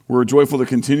We're joyful to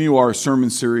continue our sermon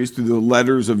series through the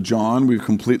letters of John. We've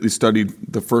completely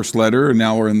studied the first letter, and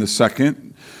now we're in the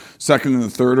second. Second and the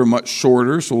third are much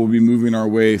shorter, so we'll be moving our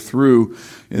way through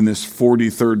in this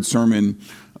 43rd sermon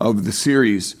of the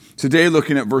series. Today,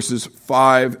 looking at verses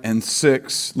 5 and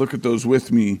 6. Look at those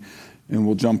with me, and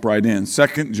we'll jump right in.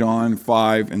 2 John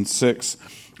 5 and 6.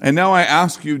 And now I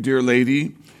ask you, dear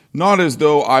lady, not as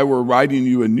though I were writing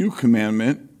you a new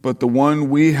commandment, but the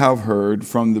one we have heard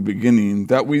from the beginning,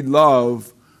 that we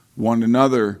love one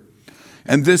another.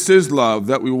 And this is love,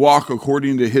 that we walk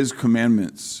according to his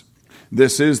commandments.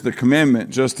 This is the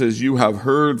commandment, just as you have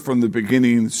heard from the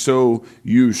beginning, so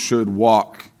you should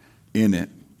walk in it.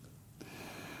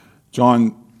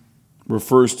 John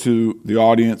refers to the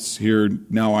audience here,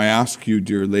 now I ask you,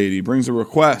 dear lady, brings a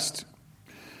request.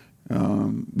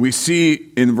 We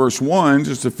see in verse 1,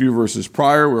 just a few verses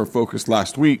prior, we were focused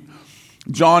last week,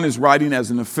 John is writing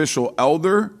as an official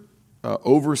elder,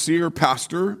 overseer,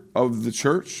 pastor of the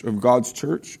church, of God's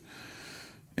church,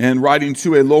 and writing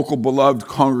to a local beloved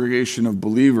congregation of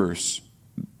believers.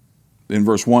 In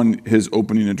verse 1, his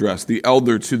opening address, the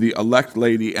elder to the elect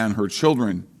lady and her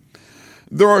children.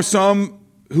 There are some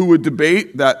who would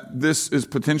debate that this is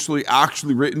potentially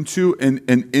actually written to an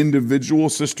individual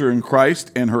sister in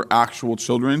Christ and her actual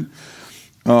children.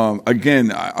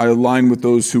 Again, I align with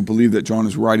those who believe that John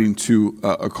is writing to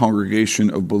a congregation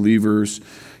of believers.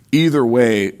 Either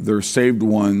way, they're saved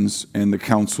ones, and the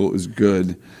counsel is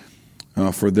good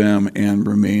for them and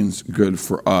remains good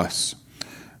for us.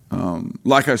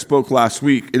 Like I spoke last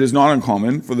week, it is not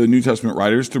uncommon for the New Testament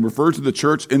writers to refer to the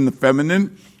church in the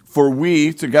feminine, for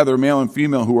we, together, male and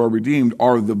female who are redeemed,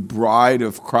 are the bride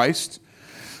of Christ.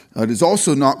 It is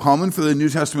also not common for the New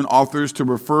Testament authors to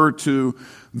refer to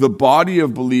the body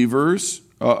of believers,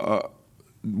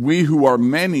 we who are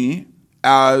many,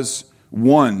 as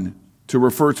one, to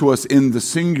refer to us in the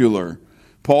singular.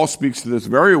 Paul speaks to this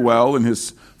very well in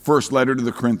his first letter to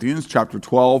the Corinthians, chapter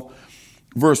 12,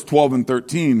 verse 12 and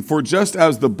 13. For just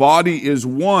as the body is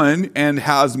one and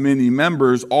has many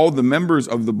members, all the members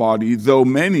of the body, though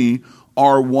many,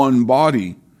 are one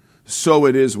body. So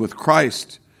it is with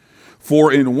Christ.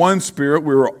 For in one Spirit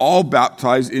we were all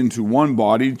baptized into one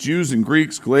body, Jews and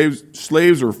Greeks,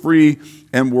 slaves or free,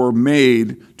 and were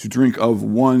made to drink of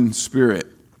one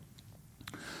Spirit.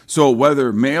 So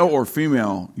whether male or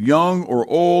female, young or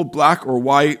old, black or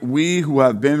white, we who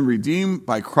have been redeemed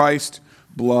by Christ's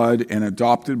blood and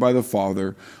adopted by the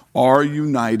Father are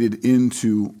united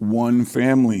into one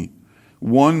family,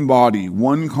 one body,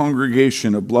 one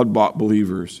congregation of blood-bought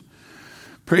believers.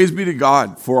 Praise be to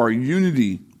God for our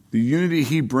unity, the unity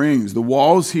he brings, the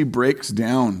walls he breaks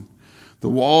down, the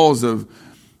walls of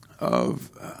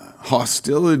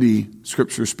hostility,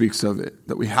 Scripture speaks of it,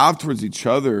 that we have towards each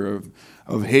other,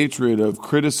 of hatred, of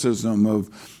criticism,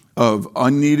 of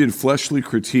unneeded fleshly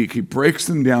critique. He breaks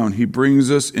them down. He brings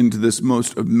us into this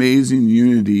most amazing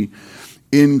unity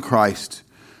in Christ,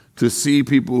 to see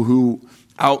people who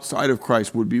outside of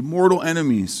Christ would be mortal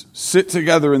enemies, sit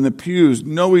together in the pews,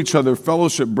 know each other,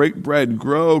 fellowship, break bread,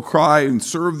 grow, cry, and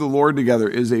serve the Lord together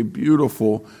is a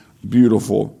beautiful,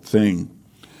 beautiful thing.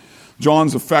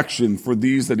 John's affection for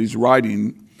these that he's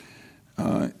writing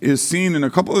is seen in a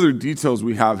couple other details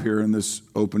we have here in this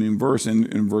opening verse.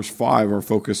 In verse 5, our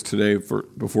focus today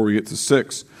before we get to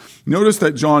 6. Notice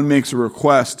that John makes a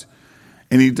request,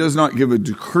 and he does not give a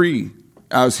decree,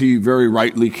 as he very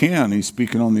rightly can. He's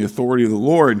speaking on the authority of the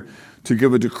Lord to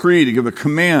give a decree, to give a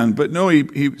command. But no,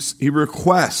 he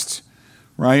requests,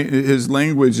 right? His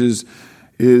language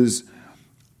is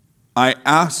I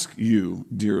ask you,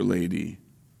 dear lady,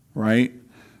 right?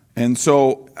 And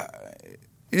so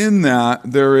in that,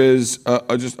 there is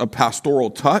just a pastoral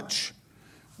touch,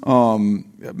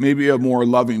 maybe a more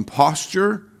loving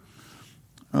posture,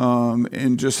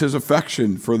 and just his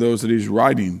affection for those that he's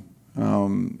writing.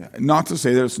 Not to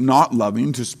say that it's not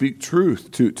loving to speak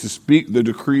truth, to speak the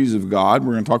decrees of God.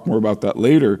 We're going to talk more about that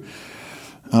later.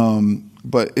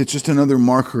 But it's just another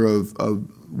marker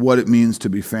of what it means to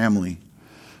be family.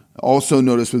 Also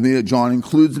notice with me that John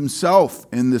includes himself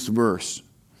in this verse.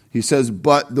 He says,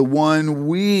 but the one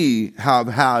we have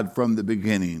had from the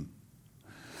beginning.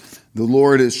 The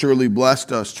Lord has surely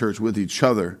blessed us, church, with each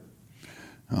other.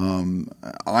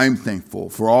 I'm thankful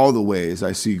for all the ways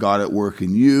I see God at work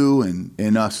in you and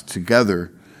in us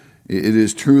together. It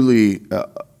is truly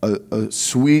a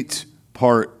sweet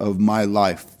part of my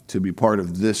life to be part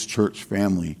of this church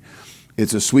family.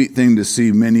 It's a sweet thing to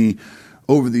see many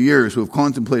over the years who have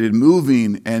contemplated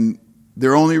moving, and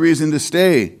their only reason to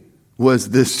stay was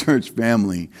this church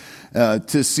family.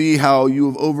 To see how you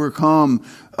have overcome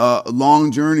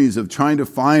long journeys of trying to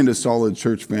find a solid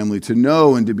church family, to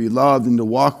know and to be loved and to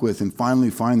walk with, and finally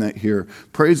find that here.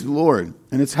 Praise the Lord.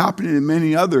 And it's happening in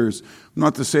many others.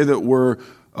 Not to say that we're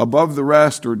above the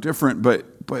rest or different,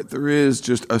 but there is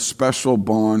just a special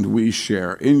bond we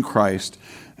share in Christ,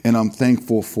 and I'm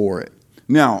thankful for it.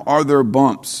 Now, are there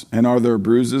bumps and are there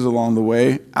bruises along the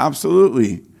way?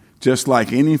 Absolutely. Just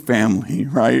like any family,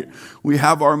 right? We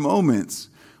have our moments.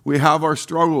 We have our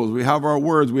struggles. We have our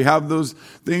words. We have those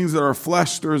things that our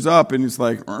flesh stirs up, and it's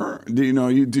like,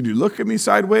 did you look at me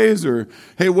sideways? Or,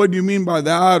 hey, what do you mean by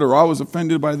that? Or I was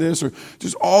offended by this? Or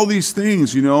just all these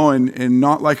things, and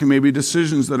not liking maybe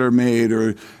decisions that are made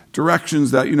or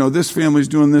directions that, this family's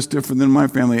doing this different than my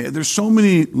family. There's so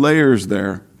many layers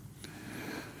there.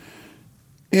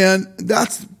 And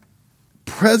that's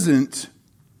present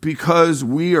because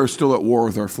we are still at war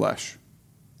with our flesh.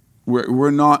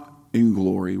 We're not in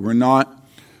glory. We're not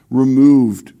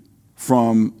removed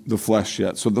from the flesh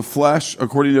yet. So the flesh,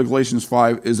 according to Galatians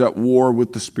 5, is at war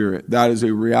with the Spirit. That is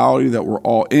a reality that we're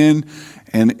all in,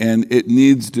 and it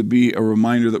needs to be a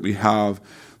reminder that we have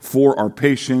for our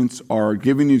patience, our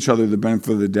giving each other the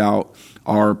benefit of the doubt,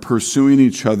 our pursuing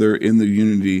each other in the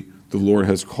unity the Lord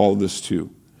has called us to.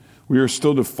 We are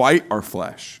still to fight our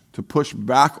flesh, to push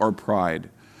back our pride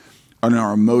and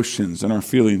our emotions and our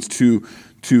feelings, to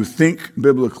think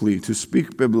biblically, to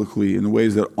speak biblically in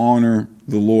ways that honor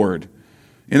the Lord.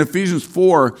 In Ephesians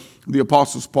 4, the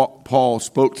Apostle Paul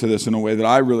spoke to this in a way that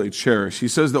I really cherish. He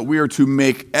says that we are to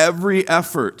make every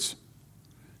effort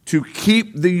to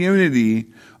keep the unity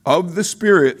of the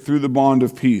Spirit through the bond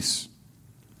of peace.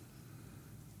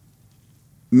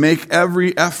 Make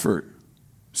every effort.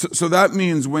 So that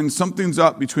means when something's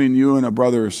up between you and a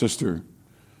brother or sister,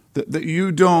 that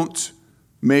you don't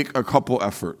make a couple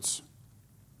efforts.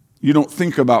 You don't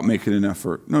think about making an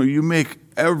effort. No, you make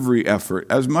every effort.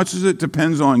 As much as it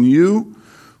depends on you,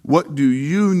 what do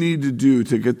you need to do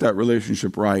to get that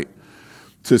relationship right?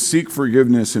 To seek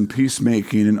forgiveness and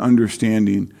peacemaking and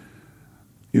understanding.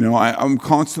 I'm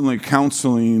constantly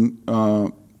counseling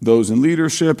those in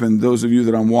leadership and those of you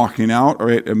that I'm walking out,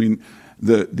 right? I mean,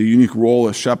 the unique role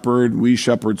a shepherd, we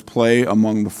shepherds play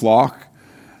among the flock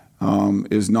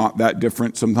is not that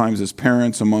different sometimes as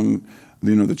parents among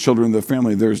the children of the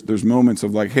family. There's moments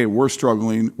of like, hey, we're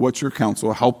struggling. What's your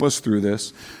counsel? Help us through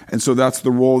this. And so that's the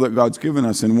role that God's given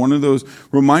us. And one of those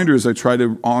reminders I try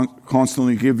to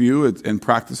constantly give you and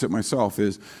practice it myself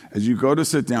is as you go to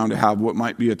sit down to have what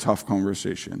might be a tough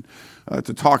conversation,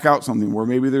 to talk out something where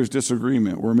maybe there's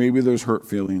disagreement, where maybe there's hurt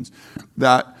feelings,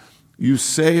 that you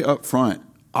say up front,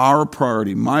 our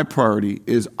priority, my priority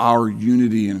is our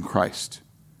unity in Christ.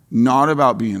 Not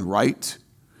about being right,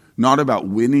 not about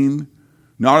winning,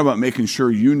 not about making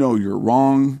sure you're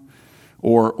wrong,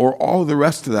 or all the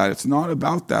rest of that. It's not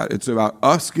about that. It's about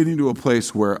us getting to a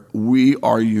place where we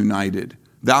are united.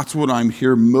 That's what I'm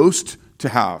here most to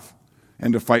have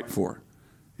and to fight for,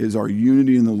 is our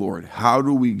unity in the Lord. How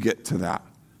do we get to that?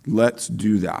 Let's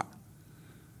do that.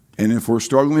 And if we're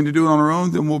struggling to do it on our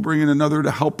own, then we'll bring in another to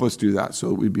help us do that.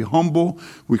 So we'd be humble,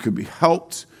 we could be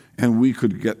helped, and we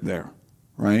could get there,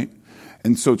 right?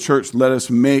 And so, church, let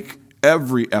us make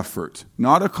every effort,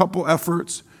 not a couple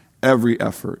efforts, every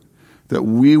effort, that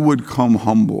we would come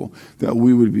humble, that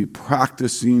we would be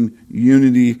practicing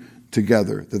unity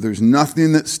together, that there's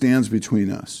nothing that stands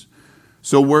between us.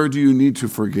 So where do you need to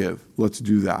forgive? Let's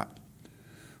do that.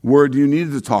 Where do you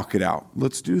need to talk it out?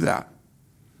 Let's do that.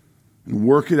 And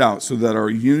work it out so that our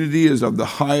unity is of the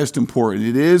highest importance.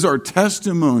 It is our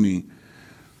testimony.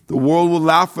 The world will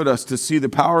laugh at us to see the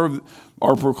power of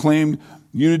our proclaimed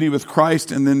unity with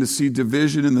Christ and then to see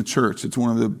division in the church. It's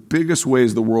one of the biggest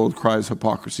ways the world cries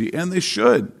hypocrisy, and they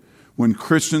should, when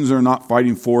Christians are not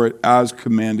fighting for it as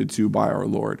commanded to by our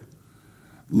Lord.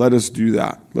 Let us do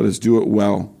that. Let us do it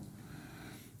well.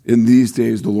 In these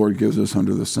days, the Lord gives us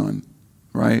under the sun,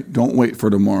 right? Don't wait for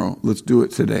tomorrow. Let's do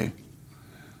it today.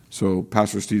 So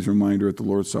Pastor Steve's reminder at the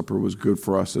Lord's Supper was good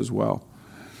for us as well.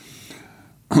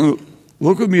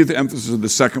 Look with me at the emphasis of the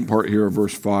second part here of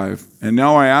verse 5. And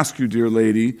now I ask you, dear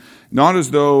lady, not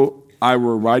as though I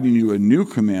were writing you a new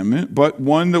commandment, but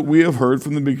one that we have heard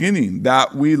from the beginning,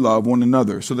 that we love one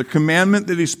another. So the commandment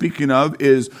that he's speaking of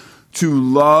is to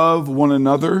love one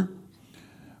another.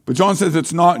 But John says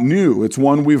it's not new. It's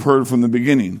one we've heard from the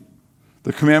beginning.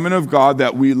 The commandment of God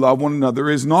that we love one another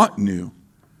is not new.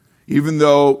 Even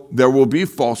though there will be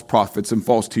false prophets and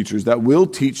false teachers that will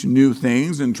teach new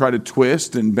things and try to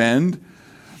twist and bend.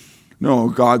 No,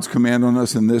 God's command on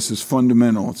us in this is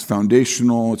fundamental. It's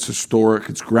foundational. It's historic.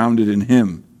 It's grounded in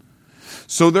Him.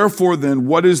 So therefore then,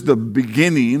 what is the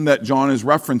beginning that John is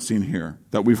referencing here,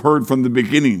 that we've heard from the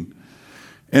beginning?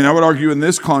 And I would argue in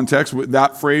this context,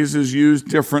 that phrase is used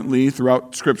differently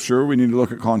throughout Scripture. We need to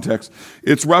look at context.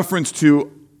 It's reference to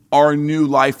our new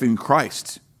life in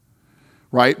Christ,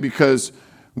 right? Because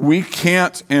we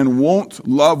can't and won't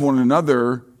love one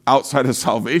another outside of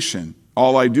salvation.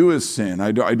 All I do is sin.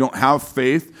 I don't have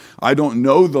faith. I don't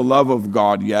know the love of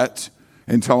God yet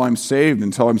until I'm saved,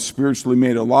 until I'm spiritually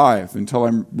made alive, until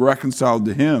I'm reconciled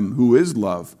to Him who is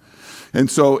love.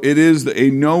 And so it is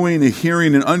a knowing, a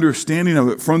hearing, and understanding of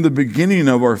it from the beginning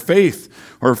of our faith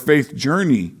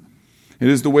journey. It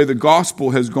is the way the gospel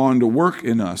has gone to work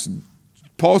in us.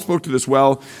 Paul spoke to this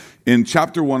well in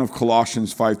chapter 1 of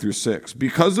Colossians 5-6.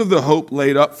 Because of the hope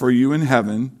laid up for you in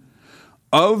heaven,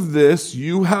 of this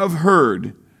you have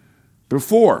heard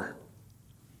before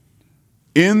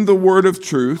in the word of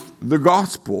truth, the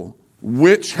gospel,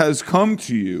 which has come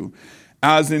to you,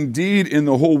 as indeed in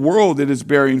the whole world it is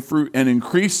bearing fruit and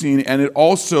increasing, and it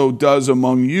also does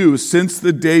among you since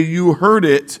the day you heard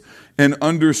it and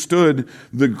understood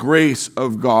the grace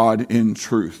of God in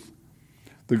truth.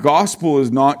 The gospel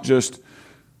is not just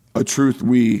a truth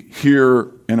we hear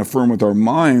and affirm with our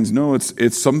minds. No,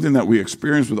 it's something that we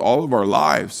experience with all of our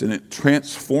lives, and it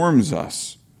transforms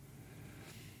us.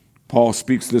 Paul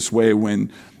speaks this way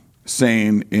when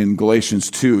saying in Galatians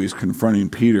 2, he's confronting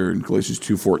Peter in Galatians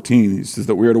 2:14. He says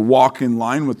that we are to walk in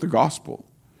line with the gospel,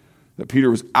 that Peter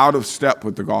was out of step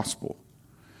with the gospel,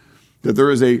 that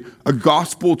there is a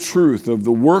gospel truth of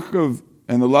the work of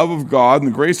and the love of God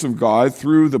and the grace of God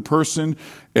through the person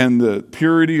and the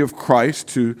purity of Christ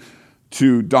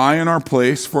to die in our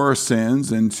place for our sins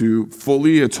and to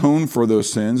fully atone for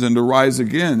those sins and to rise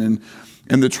again.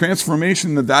 And the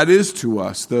transformation that is to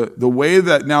us, the way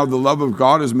that now the love of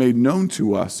God is made known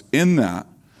to us in that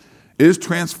is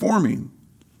transforming.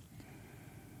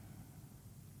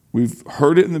 We've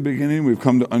heard it in the beginning. We've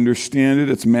come to understand it.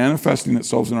 It's manifesting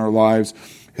itself in our lives.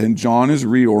 And John is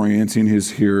reorienting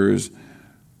his hearers.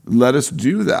 Let us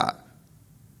do that.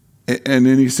 And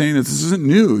then he's saying that this isn't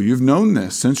new. You've known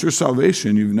this. Since your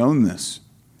salvation, you've known this.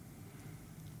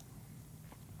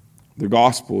 The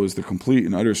gospel is the complete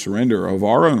and utter surrender of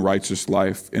our own righteous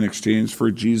life in exchange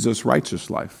for Jesus' righteous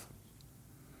life.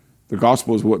 The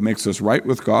gospel is what makes us right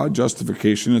with God,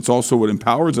 justification. It's also what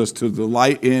empowers us to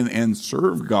delight in and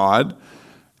serve God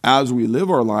as we live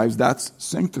our lives. That's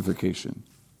sanctification.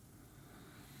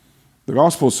 The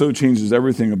gospel so changes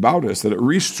everything about us that it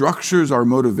restructures our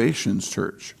motivations,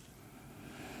 church.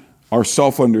 Our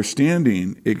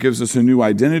self-understanding, it gives us a new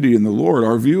identity in the Lord,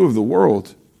 our view of the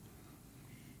world.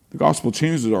 The gospel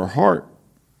changes our heart,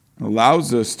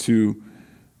 allows us to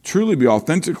truly be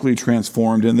authentically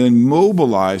transformed and then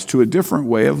mobilized to a different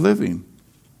way of living.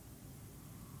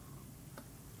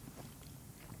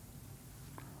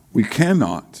 We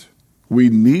cannot, we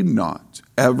need not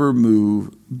ever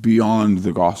move beyond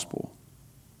the gospel.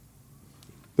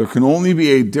 There can only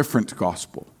be a different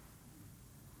gospel,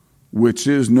 which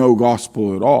is no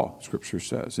gospel at all, Scripture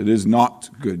says. It is not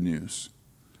good news.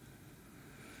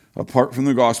 Apart from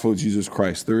the gospel of Jesus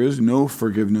Christ, there is no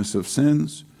forgiveness of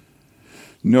sins,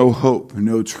 no hope,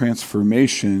 no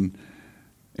transformation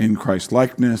in Christ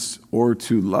likeness or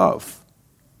to love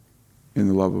in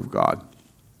the love of God.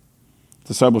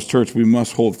 Disciples Church, we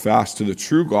must hold fast to the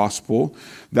true gospel,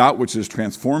 that which has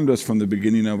transformed us from the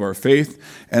beginning of our faith,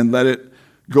 and let it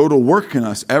go to work in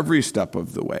us every step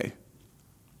of the way.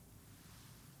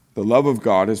 The love of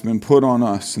God has been put on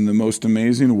us in the most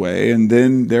amazing way, and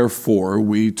then, therefore,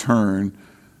 we turn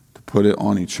to put it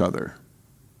on each other,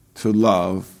 to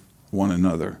love one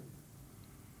another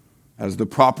as the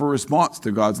proper response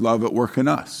to God's love at work in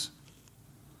us.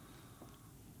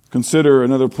 Consider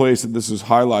another place that this is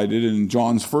highlighted in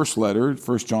John's first letter,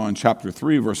 1 John chapter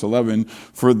 3, verse 11.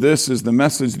 For this is the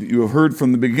message that you have heard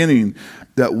from the beginning,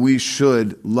 that we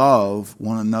should love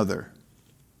one another.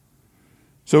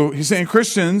 So he's saying,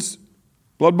 Christians,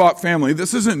 blood-bought family,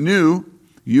 this isn't new.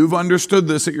 You've understood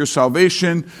this at your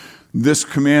salvation. This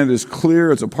command is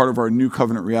clear. It's a part of our new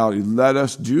covenant reality. Let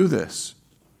us do this.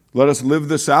 Let us live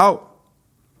this out.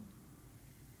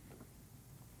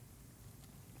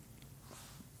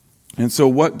 And so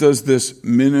what does this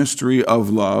ministry of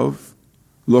love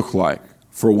look like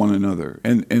for one another?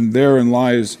 And therein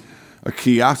lies a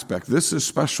key aspect. This is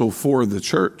special for the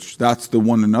church. That's the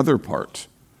one another part.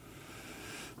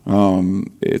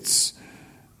 It's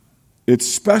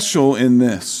special in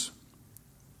this.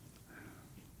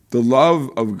 The love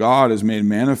of God is made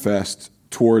manifest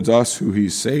towards us who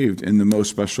He's saved in the most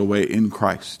special way in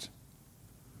Christ.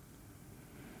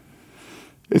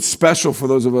 It's special for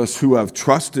those of us who have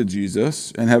trusted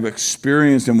Jesus and have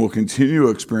experienced and will continue to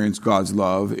experience God's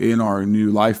love in our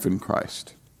new life in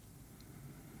Christ.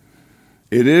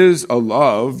 It is a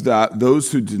love that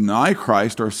those who deny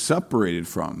Christ are separated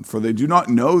from, for they do not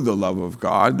know the love of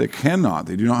God. They cannot.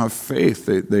 They do not have faith.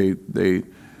 They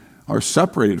are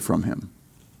separated from him.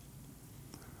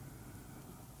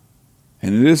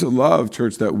 And it is a love,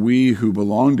 church, that we who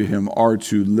belong to him are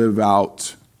to live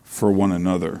out for one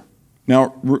another.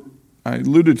 Now, I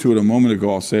alluded to it a moment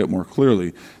ago. I'll say it more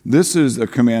clearly. This is a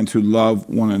command to love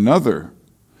one another.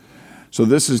 So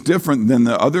this is different than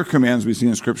the other commands we see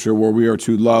in Scripture where we are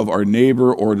to love our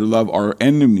neighbor or to love our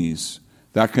enemies.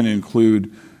 That can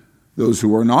include those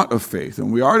who are not of faith.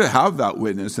 And we are to have that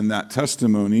witness and that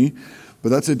testimony, but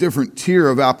that's a different tier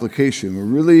of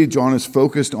application. Really, John is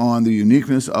focused on the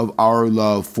uniqueness of our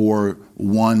love for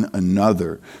one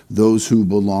another, those who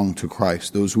belong to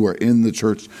Christ, those who are in the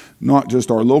church, not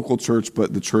just our local church,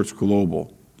 but the church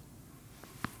global.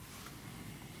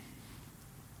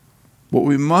 What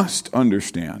we must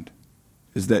understand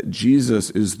is that Jesus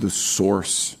is the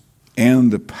source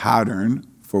and the pattern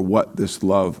for what this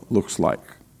love looks like.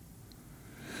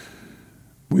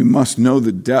 We must know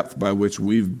the depth by which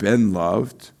we've been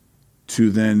loved to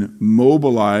then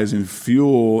mobilize and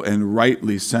fuel and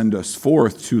rightly send us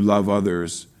forth to love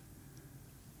others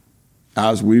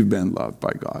as we've been loved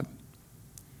by God,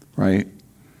 right?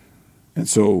 And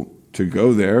so to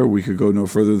go there, we could go no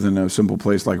further than a simple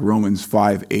place like Romans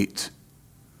 5:8.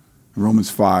 In Romans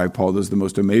 5, Paul does the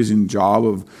most amazing job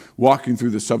of walking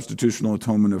through the substitutional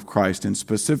atonement of Christ and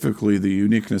specifically the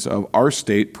uniqueness of our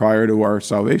state prior to our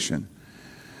salvation.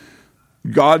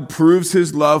 God proves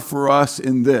his love for us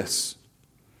in this.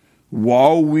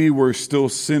 While we were still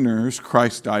sinners,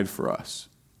 Christ died for us.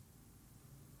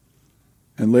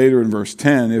 And later in verse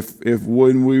 10, if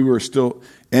when we were still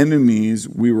enemies,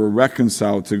 we were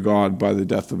reconciled to God by the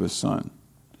death of his Son.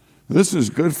 This is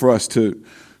good for us to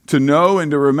know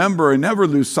and to remember and never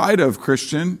lose sight of,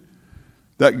 Christian,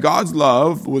 that God's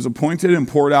love was appointed and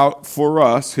poured out for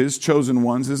us, his chosen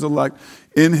ones, his elect,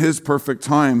 in his perfect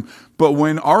time. But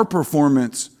when our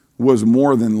performance was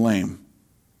more than lame,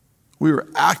 we were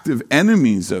active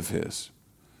enemies of his.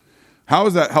 How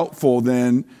is that helpful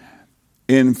then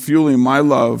in fueling my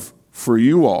love for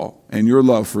you all and your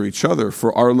love for each other,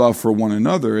 for our love for one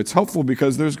another? It's helpful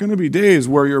because there's going to be days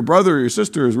where your brother or your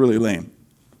sister is really lame.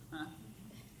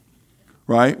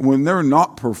 Right? When they're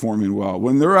not performing well,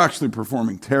 when they're actually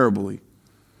performing terribly.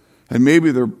 And maybe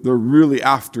they're really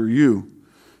after you.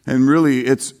 And really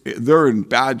they're in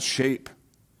bad shape.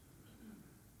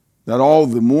 That all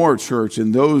the more, church,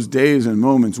 in those days and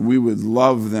moments, we would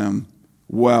love them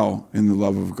well in the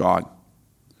love of God.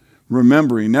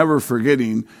 Remembering, never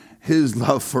forgetting his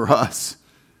love for us,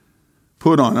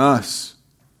 put on us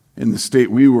in the state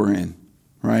we were in,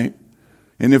 right?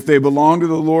 And if they belong to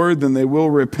the Lord, then they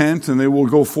will repent and they will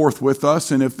go forth with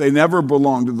us. And if they never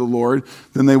belong to the Lord,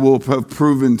 then they will have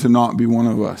proven to not be one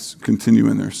of us, continue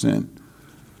in their sin.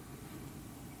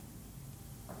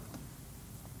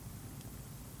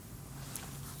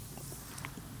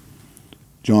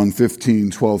 John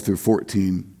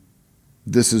 15:12-14.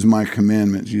 This is my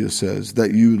commandment, Jesus says,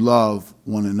 that you love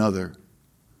one another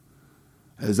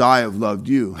as I have loved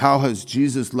you. How has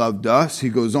Jesus loved us? He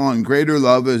goes on, greater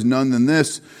love is none than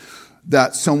this,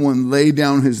 that someone lay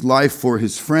down his life for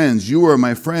his friends. You are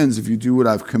my friends if you do what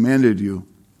I've commanded you.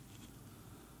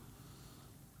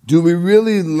 Do we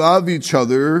really love each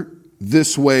other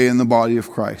this way in the body of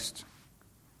Christ?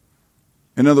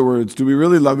 In other words, do we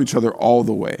really love each other all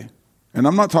the way? And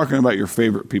I'm not talking about your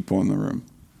favorite people in the room.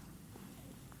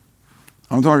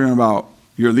 I'm talking about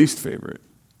your least favorite.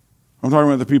 I'm talking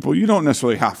about the people you don't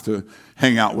necessarily have to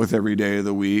hang out with every day of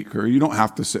the week, or you don't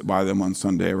have to sit by them on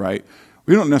Sunday, right?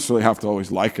 We don't necessarily have to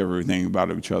always like everything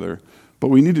about each other, but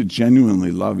we need to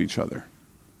genuinely love each other.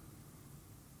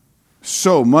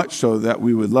 So much so that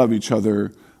we would love each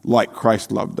other like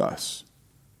Christ loved us.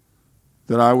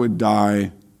 That I would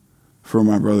die for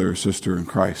my brother or sister in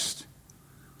Christ.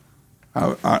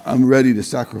 I'm ready to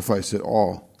sacrifice it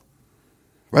all.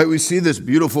 Right? We see this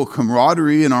beautiful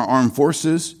camaraderie in our armed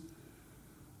forces.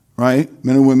 Right?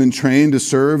 Men and women trained to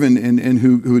serve and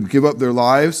who would give up their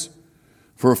lives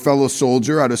for a fellow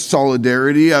soldier out of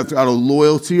solidarity, out of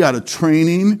loyalty, out of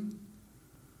training.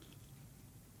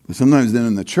 But sometimes then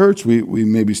in the church, we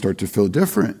maybe start to feel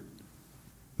different.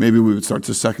 Maybe we would start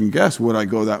to second guess, would I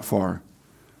go that far?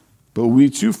 But we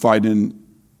too fight in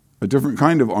a different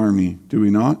kind of army, do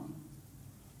we not?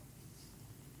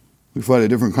 We fight a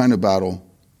different kind of battle.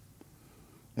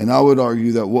 And I would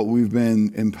argue that what we've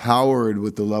been empowered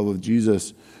with the love of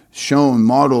Jesus shown,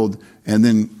 modeled, and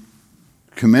then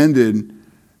commended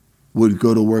would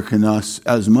go to work in us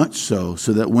as much so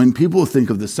that when people think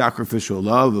of the sacrificial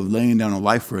love of laying down a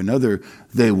life for another,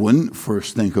 they wouldn't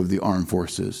first think of the armed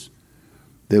forces.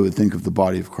 They would think of the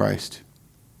body of Christ.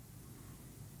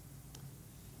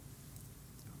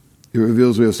 It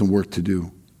reveals we have some work to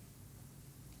do.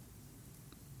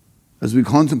 As we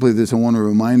contemplate this, I want to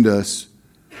remind us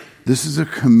this is a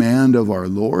command of our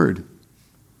Lord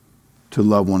to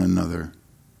love one another.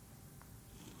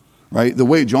 Right? The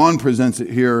way John presents it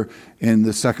here in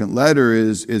the second letter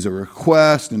is a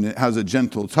request, and it has a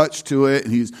gentle touch to it.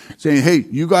 And he's saying, hey,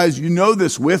 you guys, you know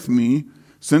this with me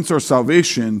since our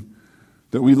salvation,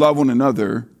 that we love one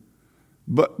another.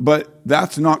 But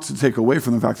that's not to take away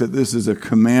from the fact that this is a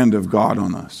command of God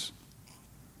on us.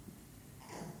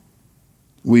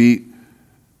 We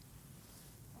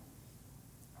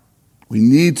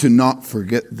need to not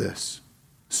forget this,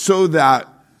 so that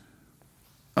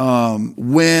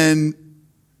when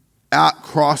at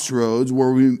crossroads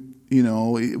where we,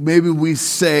 maybe we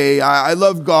say, I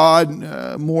love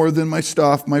God more than my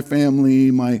stuff, my family,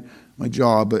 my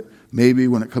job, but maybe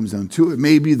when it comes down to it,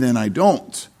 maybe then I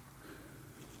don't.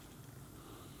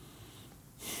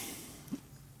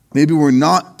 Maybe we're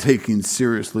not taking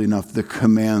seriously enough the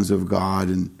commands of God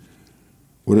and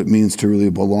what it means to really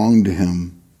belong to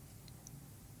Him.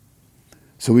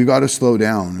 So we've got to slow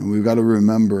down, and we've got to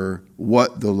remember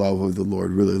what the love of the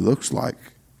Lord really looks like.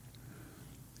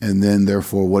 And then,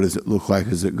 therefore, what does it look like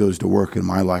as it goes to work in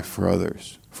my life for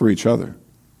others, for each other?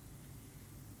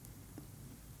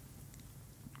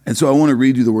 And so I want to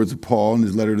read you the words of Paul in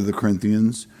his letter to the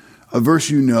Corinthians, a verse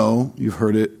you've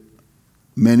heard it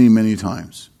many, many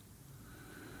times.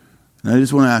 And I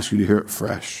just want to ask you to hear it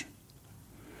fresh.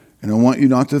 And I want you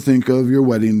not to think of your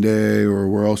wedding day or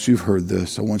where else you've heard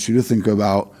this. I want you to think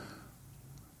about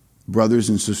brothers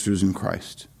and sisters in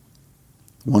Christ,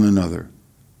 one another.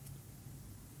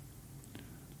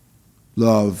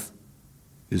 Love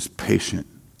is patient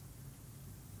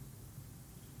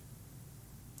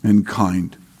and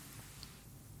kind.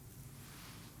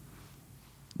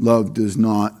 Love does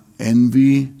not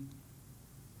envy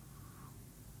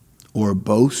or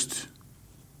boast.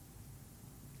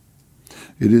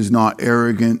 It is not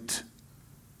arrogant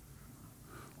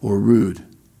or rude.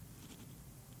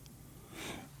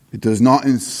 It does not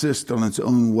insist on its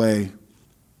own way.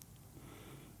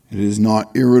 It is not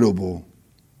irritable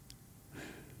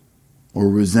or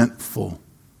resentful.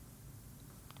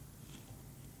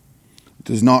 It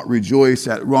does not rejoice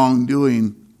at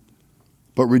wrongdoing,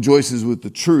 but rejoices with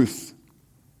the truth.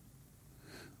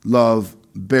 Love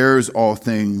bears all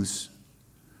things.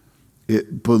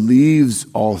 It believes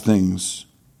all things.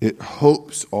 It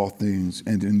hopes all things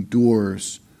and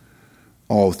endures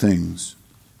all things.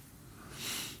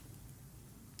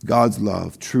 God's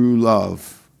love, true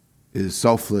love, is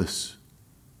selfless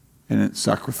and it's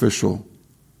sacrificial.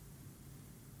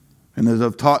 And as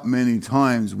I've taught many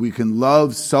times, we can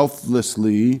love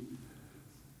selflessly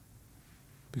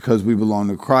because we belong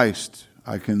to Christ.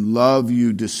 I can love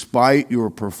you despite your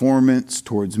performance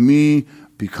towards me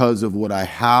because of what I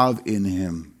have in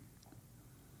Him.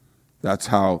 That's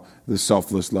how the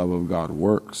selfless love of God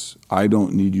works. I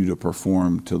don't need you to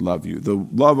perform to love you. The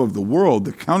love of the world,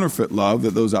 the counterfeit love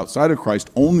that those outside of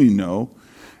Christ only know,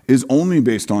 is only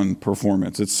based on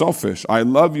performance. It's selfish. I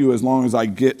love you as long as I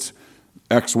get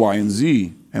X, Y, and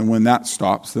Z. And when that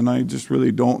stops, then I just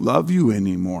really don't love you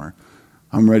anymore.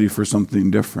 I'm ready for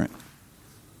something different.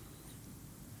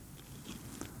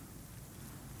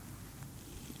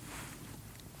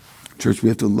 Church, we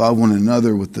have to love one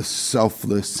another with the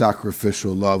selfless,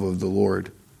 sacrificial love of the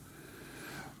Lord.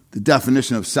 The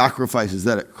definition of sacrifice is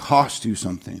that it costs you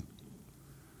something.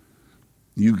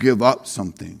 You give up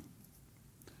something.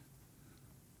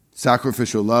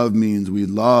 Sacrificial love means we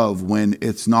love when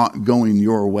it's not going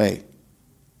your way.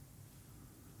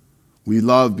 We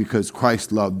love because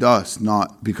Christ loved us,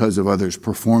 not because of others'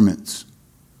 performance.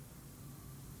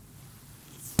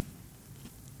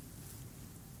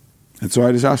 And so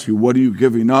I just ask you, what are you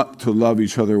giving up to love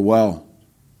each other well?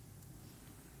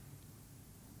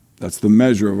 That's the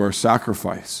measure of our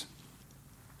sacrifice.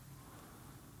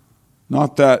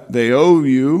 Not that they owe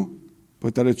you,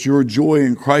 but that it's your joy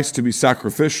in Christ to be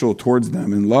sacrificial towards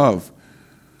them in love.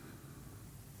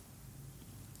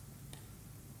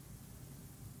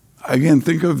 Again,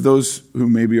 think of those who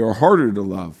maybe are harder to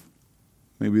love.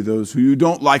 Maybe those who you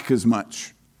don't like as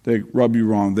much. They rub you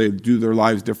wrong. They do their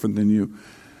lives different than you.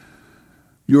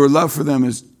 Your love for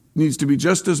them needs to be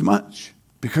just as much,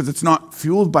 because it's not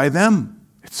fueled by them.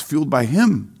 It's fueled by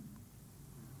Him.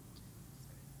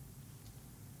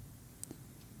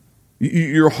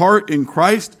 Your heart in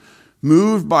Christ,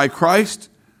 moved by Christ,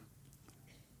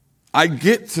 I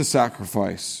get to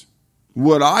sacrifice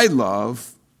what I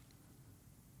want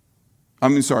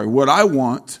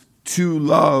to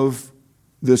love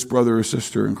this brother or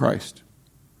sister in Christ.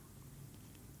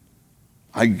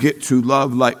 I get to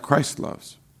love like Christ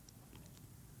loves.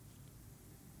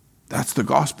 That's the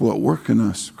gospel at work in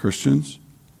us, Christians.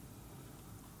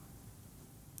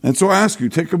 And so I ask you,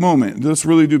 take a moment. Let's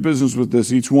really do business with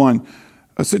this, each one.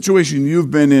 A situation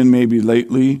you've been in maybe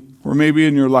lately, or maybe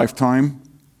in your lifetime,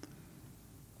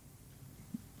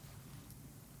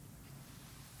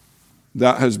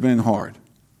 that has been hard.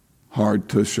 Hard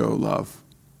to show love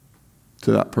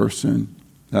to that person,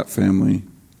 that family.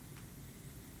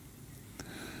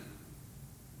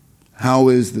 How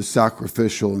is the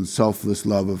sacrificial and selfless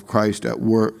love of Christ at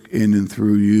work in and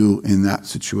through you in that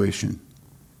situation?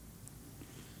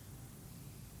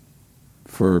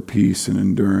 For peace and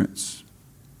endurance,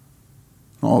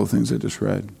 all the things I just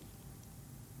read.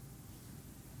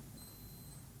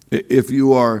 If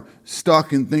you are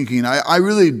stuck in thinking, I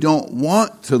really don't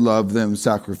want to love them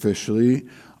sacrificially,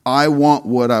 I want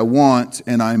what I want,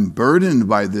 and I'm burdened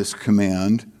by this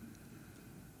command,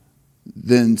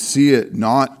 then see it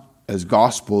not as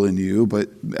gospel in you, but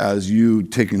as you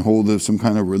taking hold of some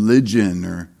kind of religion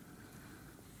or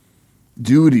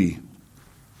duty.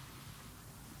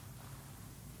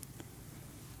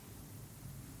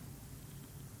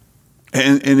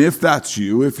 And if that's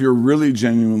you, if you're really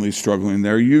genuinely struggling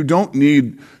there, you don't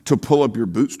need to pull up your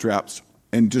bootstraps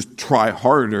and just try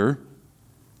harder.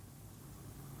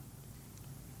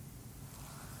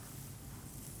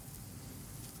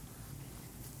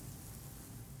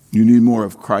 You need more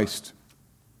of Christ.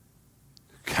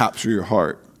 Capture your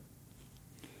heart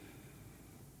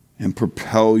and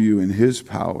propel you in His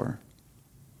power,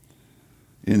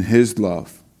 in His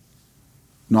love,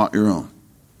 not your own.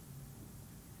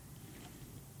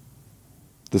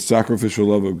 The sacrificial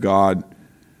love of God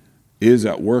is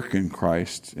at work in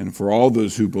Christ, and for all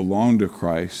those who belong to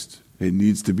Christ, it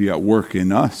needs to be at work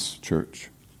in us, church.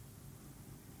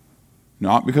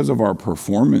 Not because of our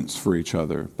performance for each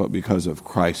other, but because of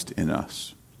Christ in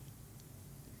us.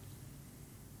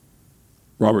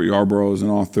 Robert Yarbrough is an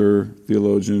author,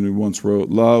 theologian, who once wrote,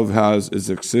 "Love has its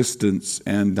existence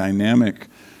and dynamic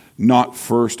not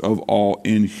first of all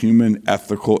in human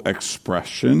ethical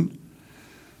expression,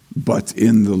 but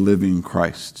in the living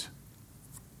Christ."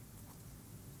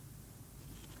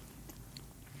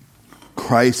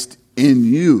 Christ in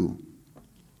you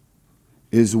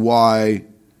is why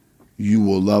you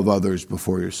will love others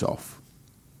before yourself.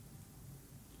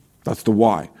 That's the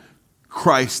why.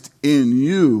 Christ in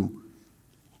you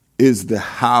is the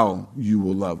how you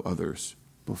will love others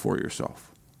before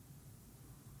yourself.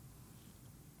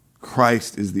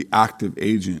 Christ is the active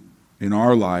agent in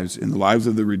our lives, in the lives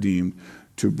of the redeemed,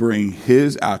 to bring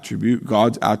His attribute,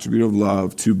 God's attribute of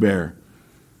love, to bear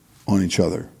on each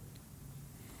other.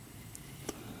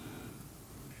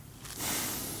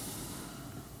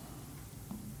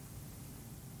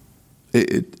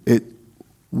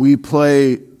 We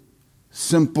play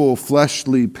simple,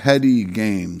 fleshly, petty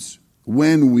games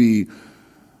when we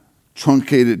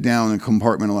truncate it down and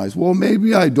compartmentalize. Well,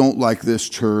 maybe I don't like this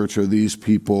church or these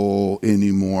people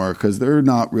anymore because they're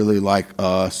not really like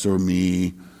us or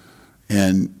me.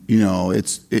 And,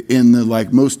 it's in the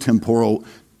most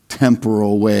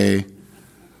temporal way.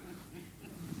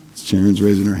 Sharon's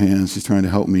raising her hand. She's trying to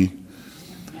help me.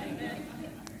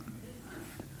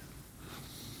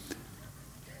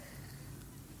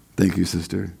 Thank you,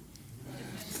 sister.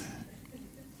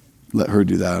 Let her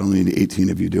do that. I don't need 18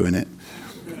 of you doing it.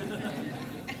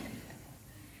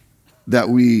 That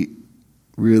we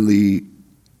really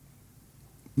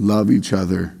love each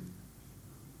other.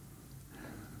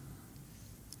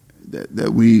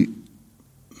 That we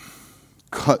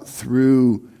cut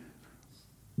through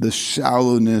the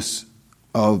shallowness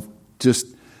of just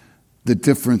the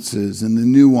differences and the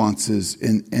nuances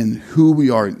and who we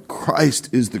are.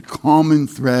 Christ is the common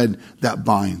thread that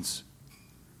binds,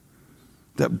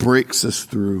 that breaks us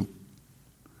through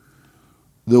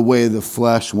the way the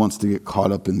flesh wants to get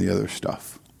caught up in the other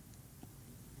stuff.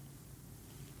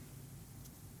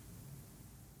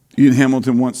 Ian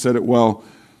Hamilton once said it well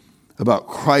about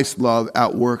Christ's love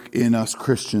at work in us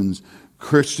Christians.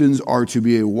 Christians are to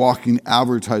be a walking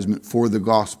advertisement for the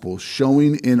gospel,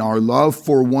 showing in our love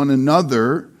for one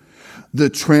another the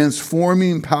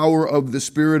transforming power of the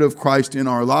Spirit of Christ in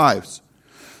our lives.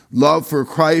 Love for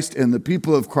Christ and the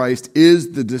people of Christ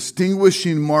is the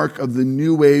distinguishing mark of the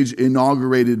new age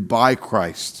inaugurated by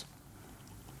Christ.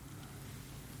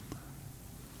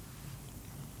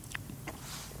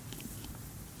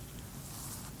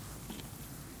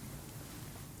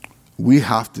 we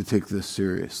have to take this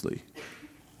seriously.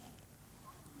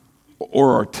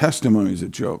 Or our testimony is a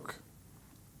joke.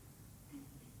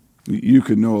 You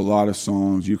could know a lot of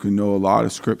songs. You can know a lot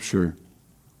of scripture.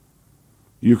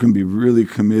 You can be really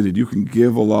committed. You can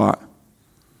give a lot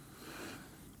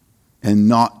and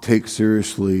not take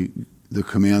seriously the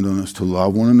command on us to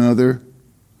love one another,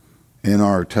 and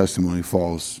our testimony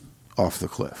falls off the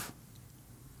cliff.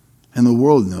 And the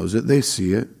world knows it. They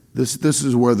see it. This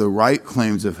is where the right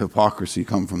claims of hypocrisy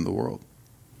come from the world.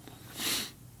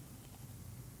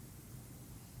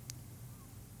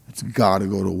 It's got to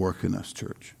go to work in us,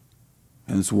 church.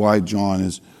 And it's why John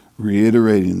is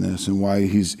reiterating this and why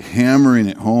he's hammering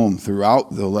it home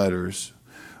throughout the letters.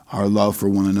 Our love for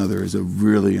one another is a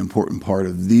really important part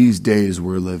of these days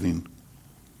we're living.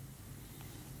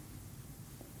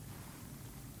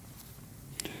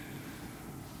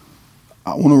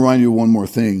 I want to remind you of one more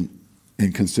thing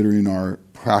in considering our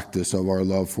practice of our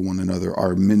love for one another,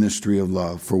 our ministry of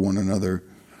love for one another,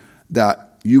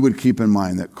 that you would keep in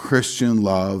mind that Christian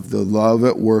love, the love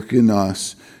at work in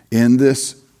us in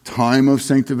this time of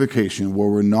sanctification where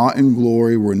we're not in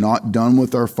glory, we're not done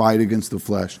with our fight against the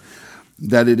flesh,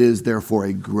 that it is therefore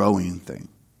a growing thing.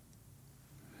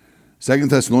 2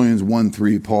 Thessalonians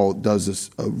 1:3, Paul does us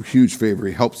a huge favor.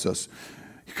 He helps us.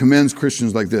 He commends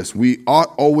Christians like this: we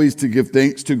ought always to give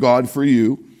thanks to God for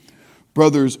you,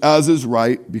 brothers, as is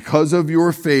right, because of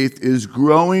your faith is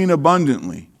growing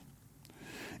abundantly,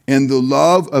 and the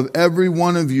love of every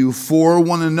one of you for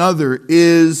one another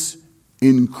is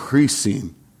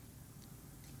increasing.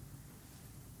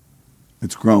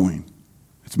 It's growing.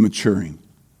 It's maturing.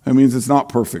 That means it's not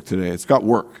perfect today. It's got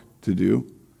work to do.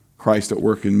 Christ at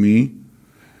work in me.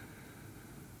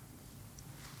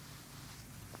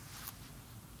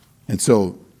 And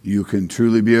so you can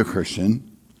truly be a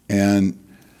Christian and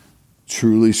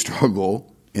truly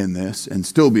struggle in this and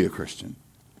still be a Christian.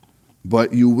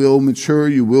 But you will mature,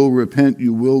 you will repent,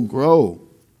 you will grow.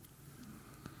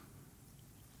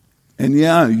 And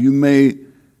yeah, you may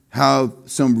have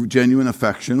some genuine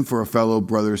affection for a fellow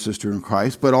brother or sister in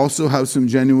Christ, but also have some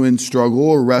genuine struggle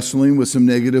or wrestling with some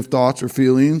negative thoughts or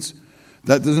feelings.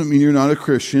 That doesn't mean you're not a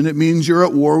Christian. It means you're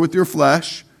at war with your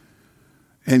flesh,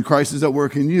 and Christ is at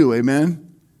work in you.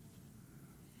 Amen?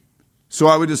 So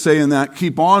I would just say in that,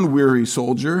 keep on, weary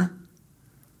soldier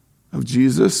of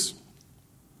Jesus.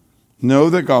 Know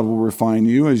that God will refine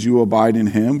you as you abide in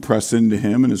Him, press into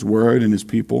Him and His Word and His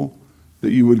people,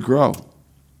 that you would grow.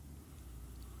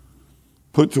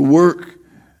 Put to work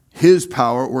His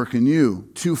power at work in you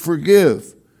to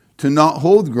forgive, to not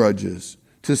hold grudges,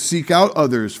 to seek out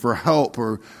others for help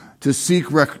or to seek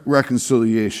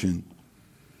reconciliation,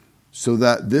 so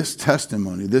that this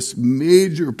testimony, this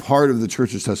major part of the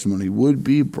church's testimony, would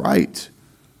be bright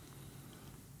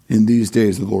in these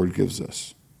days the Lord gives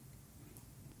us.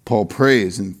 Paul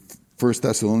prays in 1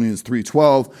 Thessalonians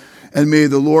 3:12, and may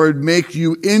the Lord make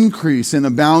you increase and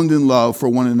abound in love for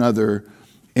one another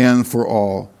and for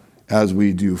all, as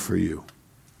we do for you.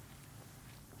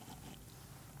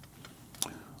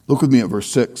 Look with me at verse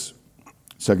 6,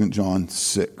 2 John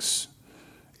 6.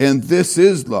 And this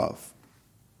is love,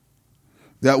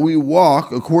 that we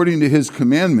walk according to His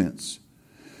commandments.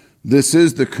 This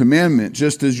is the commandment,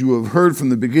 just as you have heard from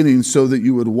the beginning, so that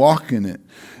you would walk in it.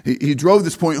 He drove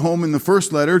this point home in the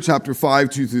first letter, chapter 5,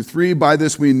 2-3. By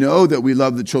this we know that we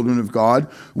love the children of God,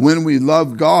 when we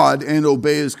love God and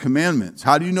obey His commandments.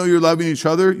 How do you know you're loving each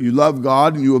other? You love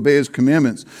God and you obey His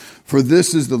commandments. For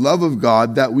this is the love of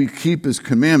God, that we keep His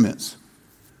commandments.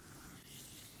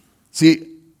 See,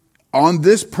 on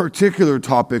this particular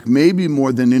topic, maybe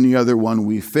more than any other one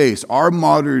we face, our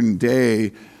modern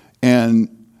day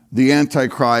and the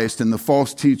Antichrist and the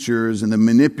false teachers and the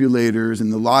manipulators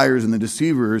and the liars and the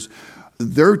deceivers,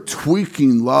 they're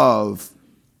tweaking love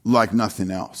like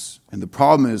nothing else. And the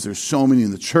problem is there's so many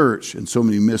in the church and so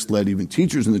many misled even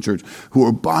teachers in the church who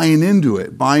are buying into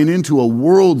it, buying into a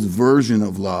world's version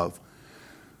of love,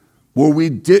 where we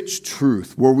ditch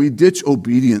truth, where we ditch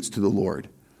obedience to the Lord.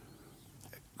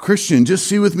 Christian, just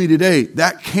see with me today,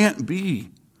 that can't be.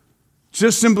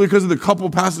 Just simply because of the couple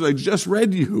passages I just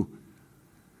read you.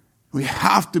 We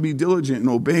have to be diligent in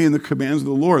obeying the commands of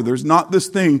the Lord. There's not this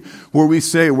thing where we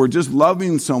say we're just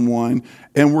loving someone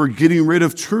and we're getting rid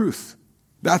of truth.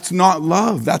 That's not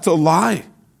love. That's a lie.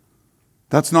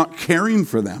 That's not caring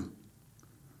for them.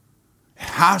 It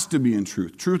has to be in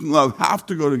truth. Truth and love have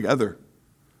to go together.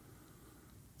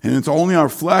 And it's only our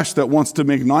flesh that wants to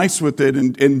make nice with it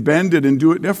and bend it and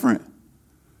do it different.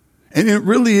 And it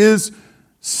really is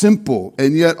simple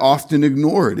and yet often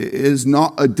ignored. It is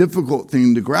not a difficult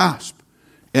thing to grasp.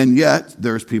 And yet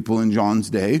there's people in John's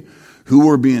day who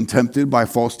were being tempted by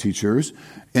false teachers,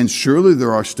 and surely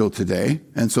there are still today.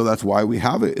 And so that's why we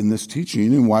have it in this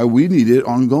teaching and why we need it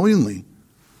ongoingly.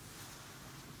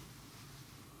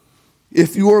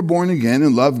 If you are born again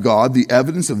and love God, the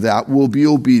evidence of that will be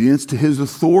obedience to his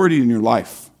authority in your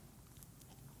life.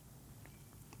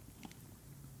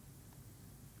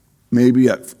 Maybe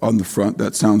on the front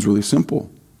that sounds really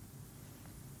simple.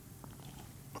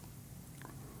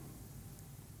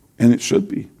 And it should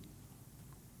be.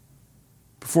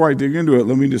 Before I dig into it,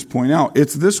 let me just point out,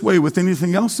 it's this way with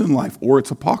anything else in life, or it's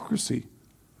hypocrisy.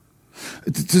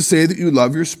 To say that you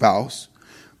love your spouse,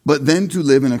 but then to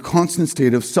live in a constant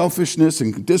state of selfishness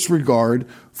and disregard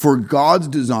for God's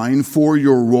design for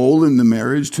your role in the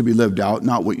marriage to be lived out,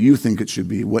 not what you think it should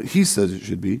be, what he says it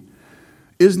should be,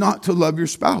 is not to love your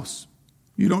spouse.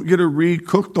 You don't get to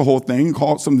recook the whole thing,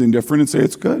 call it something different, and say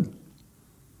it's good.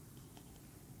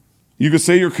 You could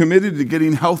say you're committed to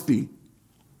getting healthy,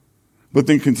 but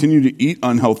then continue to eat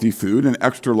unhealthy food and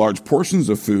extra large portions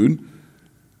of food.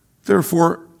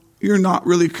 Therefore, you're not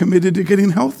really committed to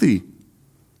getting healthy.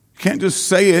 You can't just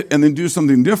say it and then do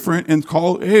something different and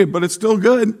call, hey, but it's still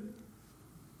good.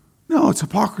 No, it's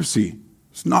hypocrisy.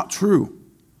 It's not true.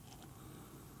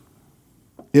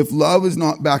 If love is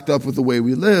not backed up with the way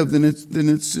we live, then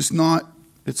it's just not,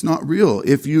 it's not real.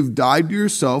 If you've died to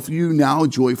yourself, you now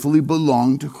joyfully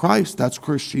belong to Christ. That's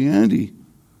Christianity.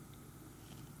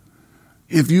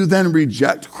 If you then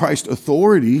reject Christ's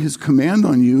authority, his command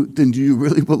on you, then do you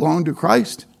really belong to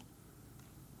Christ?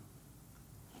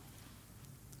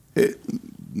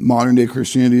 Modern day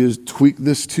Christianity has tweaked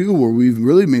this too, where we've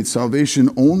really made salvation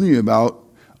only about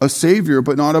a Savior,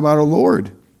 but not about a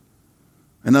Lord.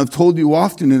 And I've told you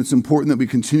often, and it's important that we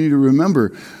continue to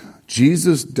remember,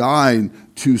 Jesus died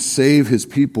to save his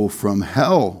people from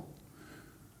hell.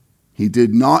 He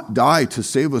did not die to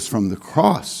save us from the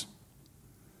cross.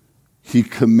 He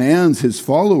commands his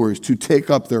followers to take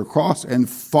up their cross and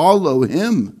follow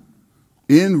him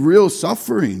in real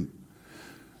suffering.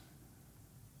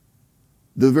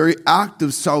 The very act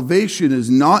of salvation is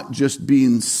not just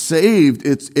being saved.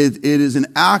 It is an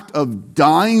act of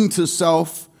dying to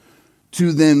self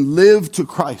to then live to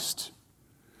Christ.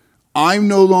 I'm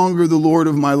no longer the Lord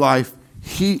of my life.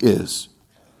 He is.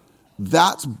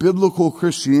 That's biblical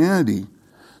Christianity.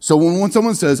 So when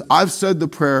someone says, I've said the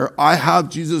prayer, I have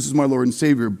Jesus as my Lord and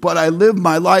Savior, but I live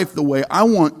my life the way I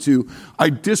want to, I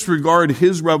disregard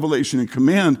his revelation and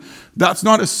command, that's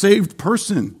not a saved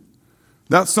person.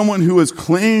 That's someone who has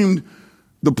claimed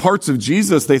the parts of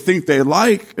Jesus they think they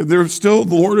like. They're still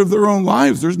the Lord of their own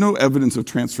lives. There's no evidence of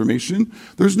transformation.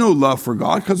 There's no love for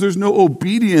God because there's no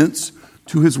obedience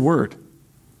to his word.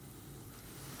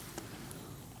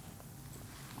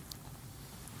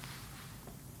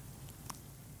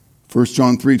 1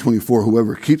 John 3:24,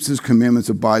 whoever keeps his commandments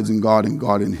abides in God and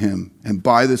God in him. And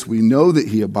by this we know that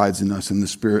he abides in us in the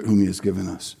Spirit whom he has given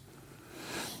us.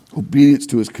 Obedience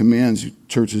to his commands,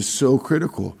 church, is so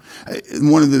critical.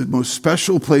 In one of the most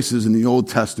special places in the Old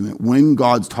Testament, when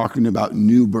God's talking about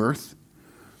new birth,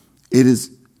 it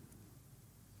is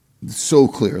so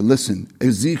clear. Listen,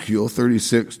 Ezekiel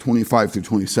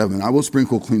 36:25-27. I will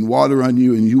sprinkle clean water on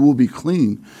you, and you will be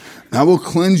clean. And I will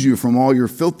cleanse you from all your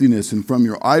filthiness and from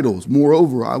your idols.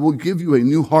 Moreover, I will give you a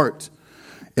new heart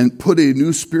and put a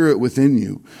new spirit within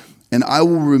you. And I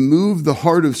will remove the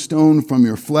heart of stone from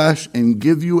your flesh and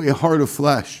give you a heart of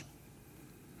flesh.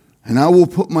 And I will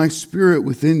put my spirit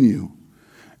within you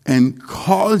and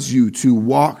cause you to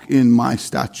walk in my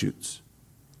statutes.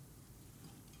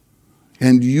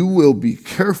 And you will be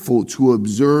careful to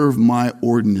observe my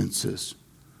ordinances.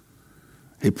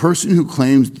 A person who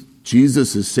claims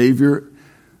Jesus as Savior,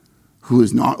 who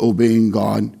is not obeying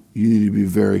God, you need to be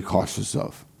very cautious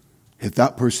of. If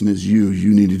that person is you,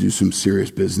 you need to do some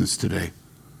serious business today.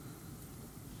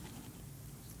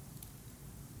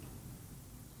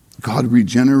 God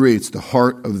regenerates the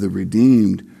heart of the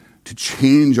redeemed to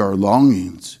change our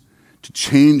longings, to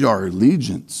change our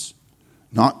allegiance,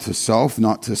 not to self,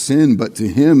 not to sin, but to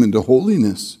him and to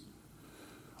holiness.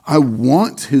 I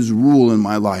want his rule in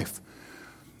my life.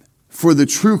 For the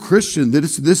true Christian,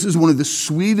 this is one of the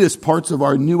sweetest parts of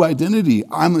our new identity.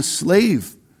 I'm a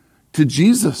slave to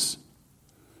Jesus.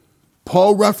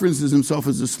 Paul references himself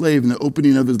as a slave in the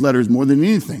opening of his letters more than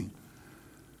anything.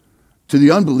 To the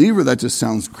unbeliever, that just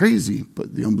sounds crazy,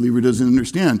 but the unbeliever doesn't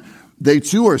understand. They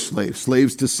too are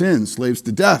slaves to sin, slaves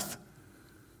to death.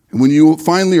 And when you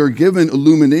finally are given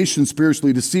illumination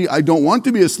spiritually to see, I don't want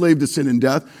to be a slave to sin and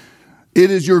death,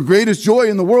 it is your greatest joy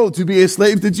in the world to be a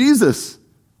slave to Jesus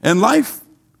and life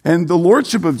and the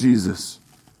lordship of Jesus.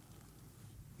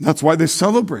 That's why they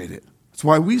celebrate it. That's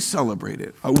why we celebrate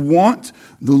it. I want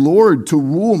the Lord to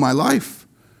rule my life.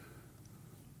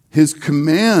 His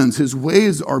commands, his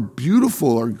ways are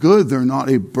beautiful, are good. They're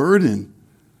not a burden.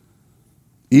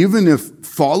 Even if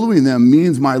following them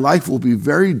means my life will be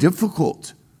very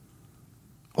difficult.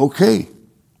 Okay,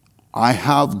 I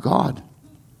have God.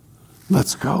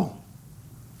 Let's go.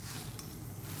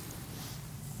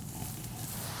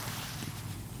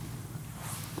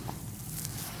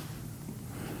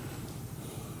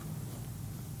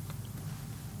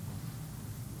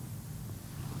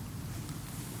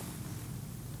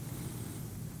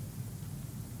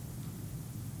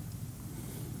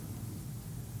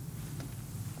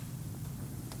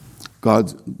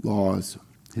 God's laws,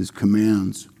 his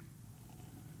commands,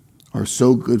 are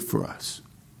so good for us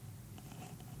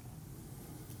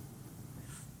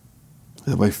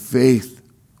that by faith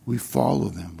we follow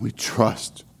them, we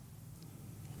trust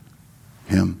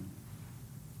him.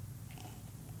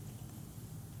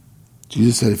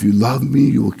 Jesus said, if you love me,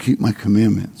 you will keep my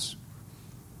commandments.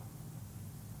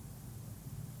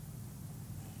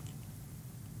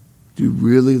 Do you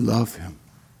really love him?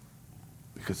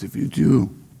 Because if you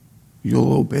do,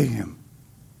 you'll obey him.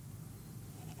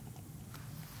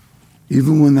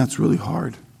 Even when that's really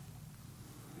hard.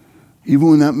 Even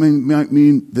when that might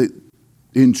mean that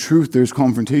in truth there's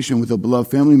confrontation with a beloved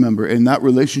family member and that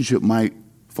relationship might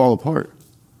fall apart.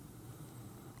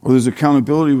 Or there's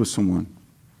accountability with someone.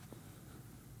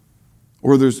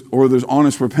 Or there's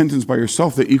honest repentance by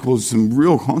yourself that equals some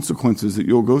real consequences that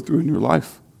you'll go through in your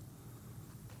life.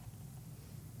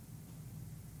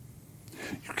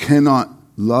 You cannot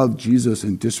love Jesus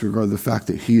and disregard the fact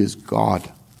that he is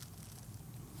God.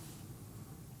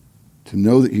 To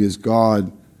know that he is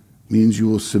God means you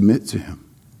will submit to him.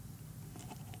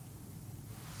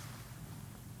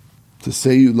 To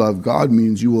say you love God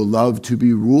means you will love to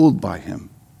be ruled by him.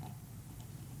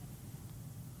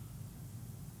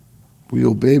 We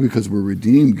obey because we're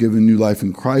redeemed, given new life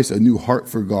in Christ, a new heart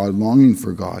for God, longing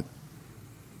for God.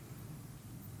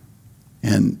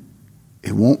 And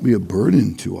it won't be a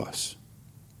burden to us.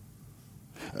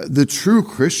 The true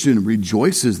Christian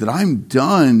rejoices that I'm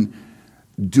done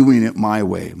doing it my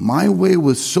way. My way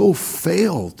was so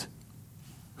failed.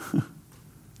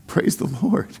 Praise the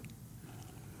Lord.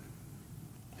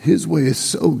 His way is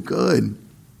so good.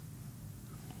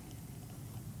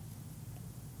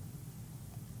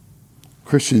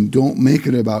 Christian, don't make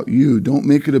it about you. Don't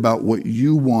make it about what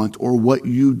you want or what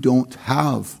you don't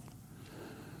have.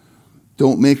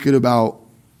 Don't make it about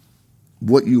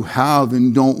what you have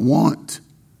and don't want.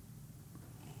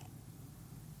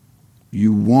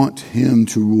 You want him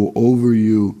to rule over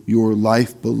you. Your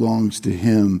life belongs to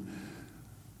him.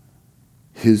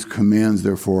 His commands,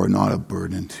 therefore, are not a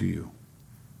burden to you.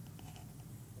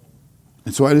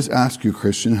 And so I just ask you,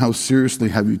 Christian, how seriously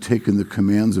have you taken the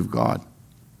commands of God?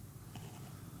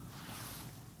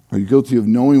 Are you guilty of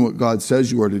knowing what God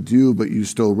says you are to do, but you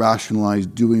still rationalize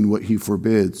doing what he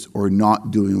forbids or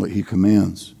not doing what he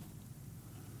commands?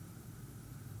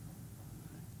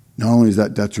 Not only is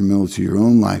that detrimental to your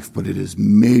own life, but it is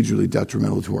majorly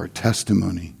detrimental to our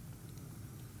testimony.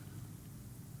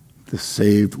 The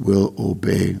saved will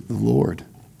obey the Lord.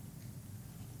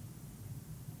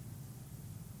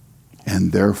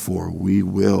 And therefore, we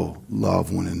will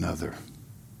love one another.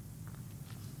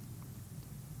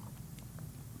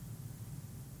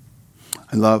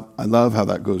 I love how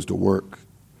that goes to work.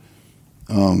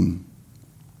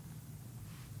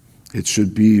 It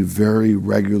should be very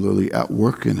regularly at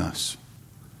work in us.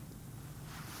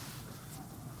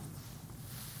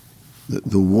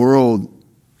 The world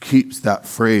keeps that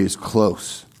phrase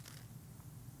close.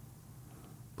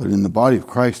 But in the body of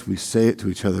Christ, we say it to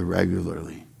each other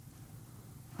regularly.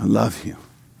 I love you.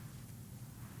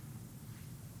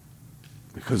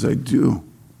 Because I do.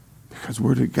 Because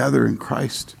we're together in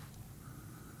Christ.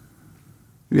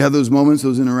 You have those moments,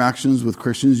 those interactions with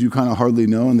Christians you kind of hardly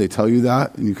know, and they tell you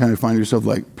that, and you kind of find yourself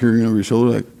like peering over your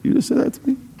shoulder, like, you just said that to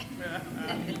me?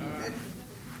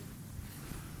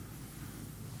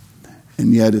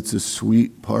 And yet it's a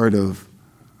sweet part of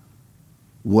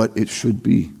what it should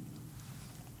be.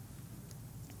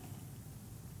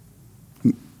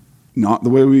 Not the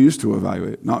way we used to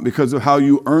evaluate, not because of how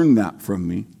you earned that from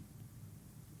me,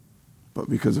 but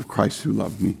because of Christ who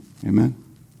loved me. Amen?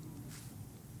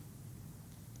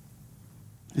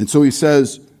 And so he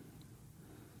says,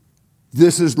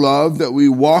 this is love, that we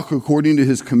walk according to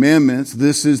his commandments.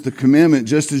 This is the commandment,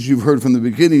 just as you've heard from the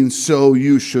beginning, so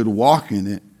you should walk in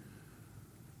it.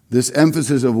 This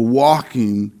emphasis of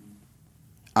walking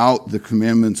out the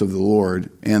commandments of the Lord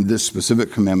and this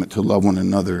specific commandment to love one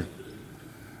another,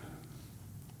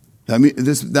 That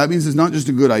means it's not just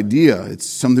a good idea. It's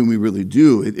something we really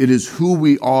do. It is who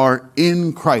we are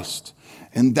in Christ.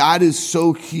 And that is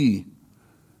so key.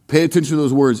 Pay attention to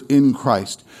those words, in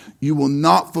Christ. You will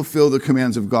not fulfill the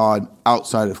commands of God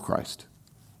outside of Christ.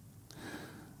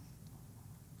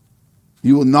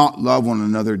 You will not love one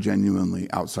another genuinely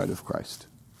outside of Christ.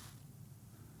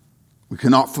 We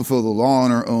cannot fulfill the law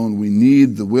on our own. We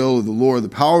need the will of the Lord, the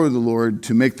power of the Lord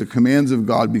to make the commands of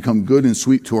God become good and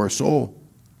sweet to our soul.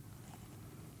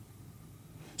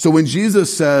 So when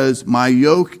Jesus says, my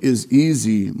yoke is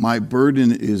easy, my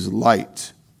burden is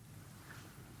light,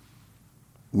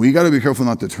 we got to be careful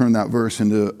not to turn that verse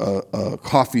into a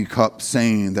coffee cup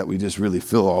saying that we just really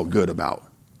feel all good about.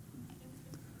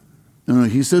 No,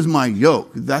 he says, my yoke.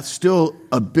 That's still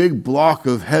a big block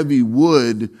of heavy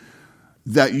wood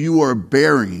that you are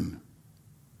bearing.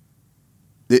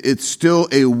 It's still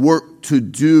a work to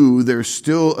do. There's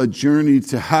still a journey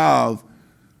to have.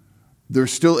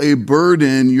 There's still a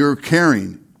burden you're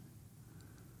carrying.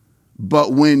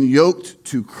 But when yoked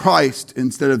to Christ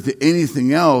instead of to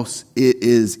anything else, it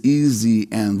is easy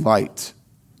and light.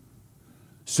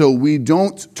 So we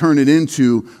don't turn it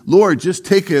into, Lord, just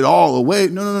take it all away.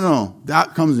 No.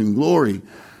 That comes in glory.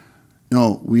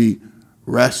 No, we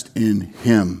rest in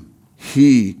Him.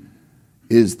 He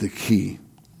is the key.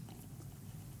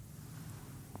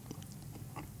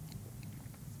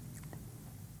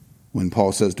 When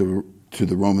Paul says to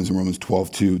the Romans in Romans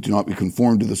 12:2, do not be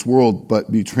conformed to this world,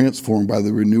 but be transformed by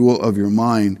the renewal of your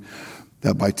mind,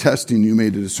 that by testing you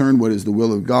may discern what is the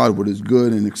will of God, what is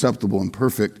good and acceptable and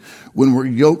perfect. When we're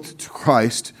yoked to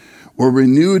Christ, we're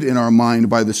renewed in our mind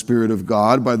by the Spirit of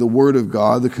God, by the Word of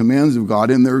God, the commands of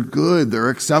God, and they're good, they're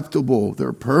acceptable,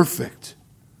 they're perfect.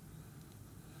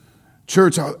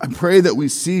 Church, I pray that we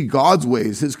see God's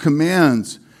ways. His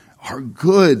commands are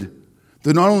good.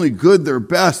 They're not only good, they're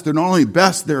best. They're not only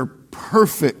best, they're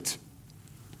perfect.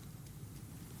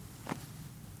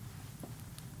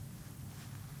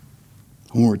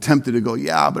 When we're tempted to go,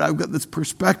 yeah, but I've got this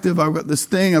perspective, I've got this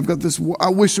thing, I've got this, I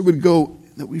wish it would go,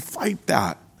 that we fight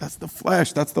that. That's the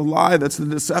flesh, that's the lie, that's the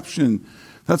deception,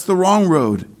 that's the wrong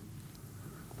road.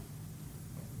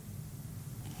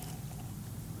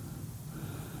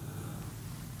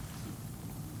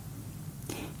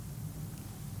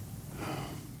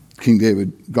 King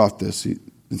David got this.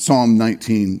 In Psalm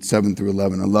 19, 7 through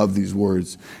 11, I love these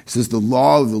words. He says, the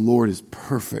law of the Lord is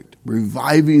perfect,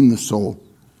 reviving the soul.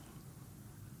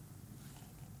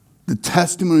 The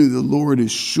testimony of the Lord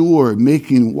is sure,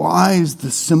 making wise the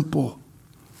simple.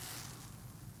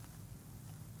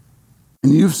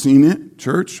 And you've seen it,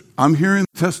 church. I'm hearing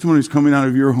testimonies coming out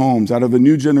of your homes, out of a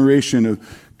new generation of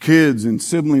kids and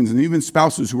siblings and even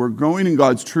spouses who are growing in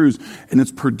God's truths, and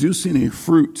it's producing a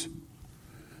fruit.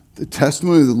 The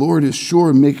testimony of the Lord is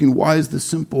sure, making wise the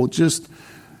simple. Just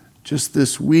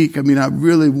this week, I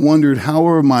really wondered, how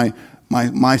are my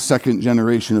second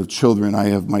generation of children? I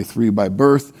have my 3 by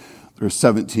birth. They're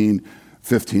 17,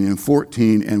 15, and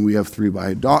 14, and we have 3 by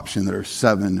adoption that are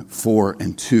 7, 4,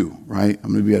 and 2, right?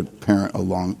 I'm going to be a parent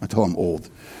until I'm old.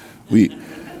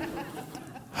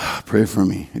 Pray for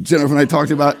me. Jennifer and I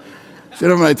talked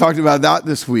about that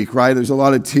this week, right? There's a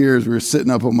lot of tears. We were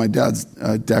sitting up on my dad's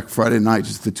deck Friday night,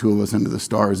 just the two of us under the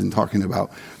stars, and talking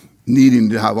about needing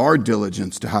to have our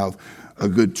diligence to have a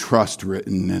good trust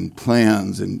written and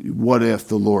plans and what if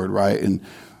the Lord, right?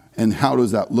 And how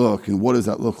does that look and what does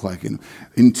that look like? And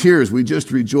in tears, we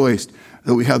just rejoiced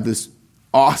that we have this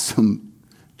awesome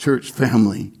church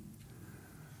family,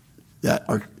 that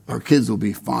our kids will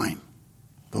be fine.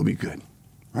 They'll be good,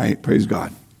 right? Praise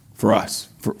God for us,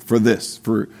 for this,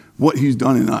 for what He's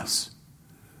done in us.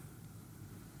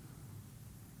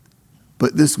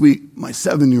 But this week, my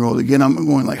 7-year-old, again, I'm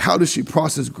going like, how does she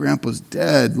process Grandpa's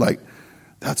dead? Like,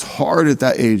 that's hard at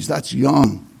that age. That's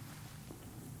young.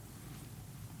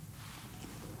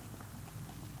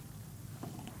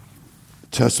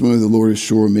 The testimony of the Lord is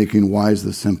sure, making wise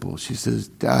the simple. She says,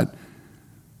 Dad,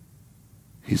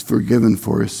 he's forgiven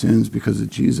for his sins because of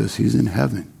Jesus. He's in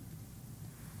heaven.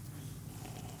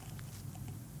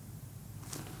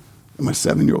 And my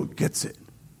 7-year-old gets it.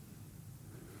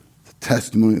 The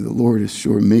testimony of the Lord is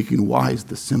sure, making wise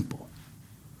the simple.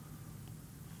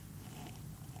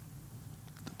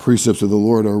 The precepts of the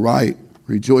Lord are right,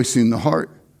 rejoicing the heart.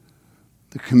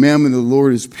 The commandment of the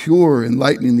Lord is pure,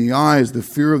 enlightening the eyes. The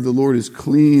fear of the Lord is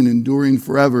clean, enduring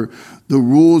forever. The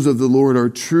rules of the Lord are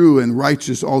true and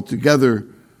righteous altogether.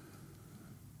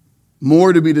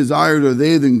 More to be desired are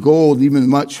they than gold, even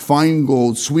much fine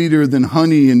gold, sweeter than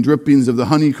honey and drippings of the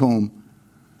honeycomb.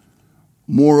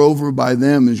 Moreover, by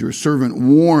them is your servant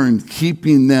warned,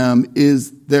 keeping them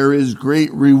there is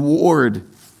great reward.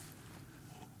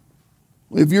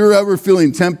 If you're ever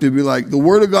feeling tempted, be like, the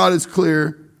Word of God is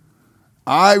clear.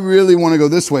 I really want to go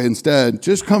this way instead.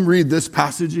 Just come read this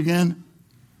passage again.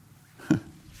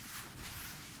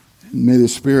 May the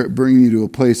Spirit bring you to a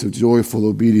place of joyful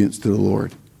obedience to the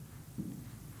Lord.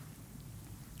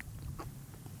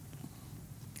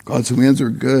 God's commands are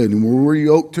good. And when we're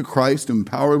yoked to Christ,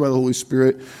 empowered by the Holy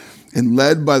Spirit, and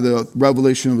led by the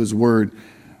revelation of His Word,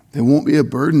 they won't be a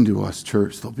burden to us,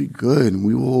 church. They'll be good, and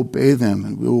we will obey them,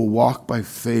 and we will walk by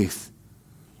faith,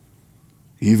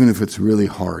 even if it's really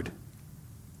hard.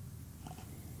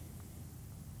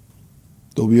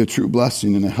 They'll be a true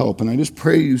blessing and a help. And I just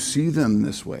pray you see them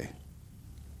this way.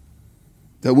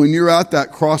 That when you're at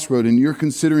that crossroad and you're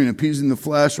considering appeasing the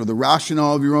flesh or the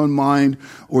rationale of your own mind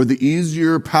or the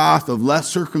easier path of less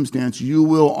circumstance, you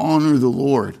will honor the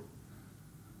Lord.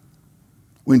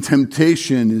 When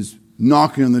temptation is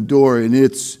knocking on the door and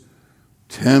it's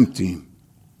tempting,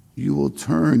 you will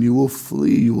turn, you will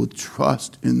flee, you will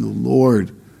trust in the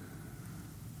Lord.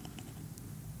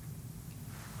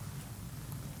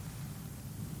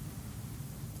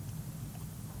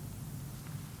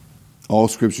 All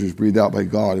Scripture is breathed out by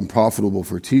God and profitable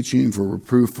for teaching, for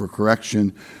reproof, for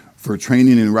correction, for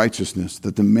training in righteousness,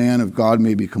 that the man of God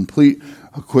may be complete,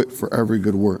 equipped for every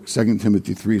good work. 2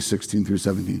 Timothy 3:16 through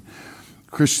 17.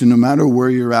 Christian, no matter where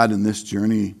you're at in this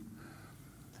journey,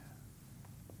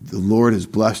 the Lord has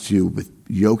blessed you with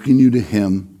yoking you to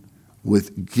Him,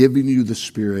 with giving you the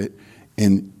Spirit,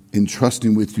 and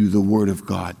entrusting with you the Word of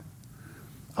God.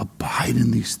 Abide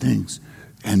in these things.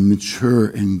 And mature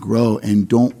and grow, and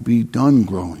don't be done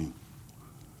growing.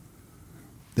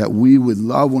 That we would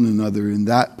love one another, and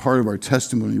that part of our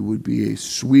testimony would be a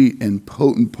sweet and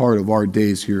potent part of our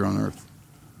days here on earth.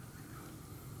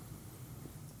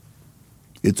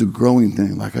 It's a growing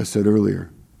thing, like I said earlier.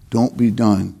 Don't be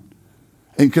done.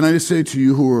 And can I just say to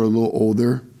you who are a little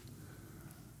older,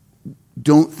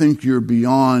 don't think you're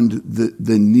beyond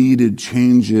the needed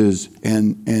changes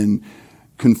and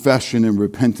confession and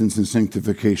repentance and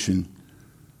sanctification.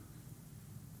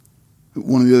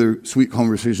 One of the other sweet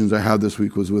conversations I had this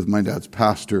week was with my dad's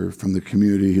pastor from the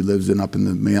community he lives in up in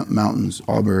the mountains,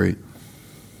 Auberry.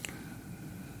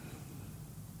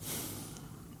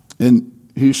 And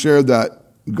he shared that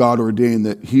God ordained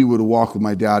that he would walk with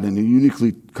my dad in a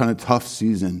uniquely kind of tough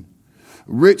season.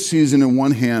 Rich season in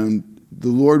one hand, the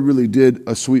Lord really did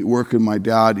a sweet work in my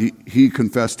dad. He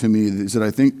confessed to me, he said,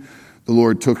 I think the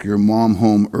Lord took your mom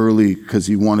home early because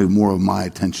He wanted more of my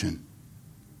attention.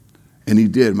 And He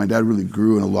did. My dad really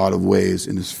grew in a lot of ways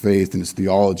in his faith and his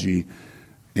theology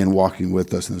and walking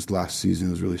with us in this last season.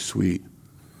 It was really sweet.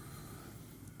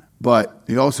 But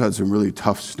he also had some really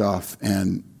tough stuff.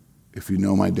 And if you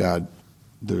know my dad,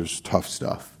 there's tough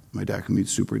stuff. My dad can be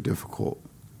super difficult.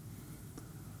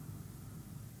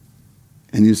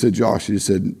 And he said, Josh, he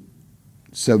said,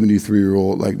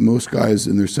 73-year-old, like most guys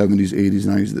in their 70s, 80s,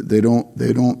 90s,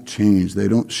 they don't change. They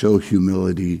don't show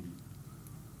humility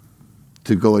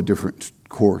to go a different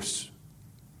course,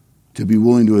 to be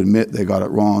willing to admit they got it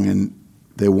wrong and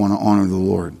they want to honor the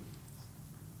Lord.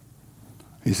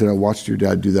 He said, I watched your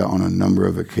dad do that on a number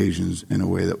of occasions in a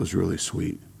way that was really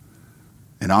sweet.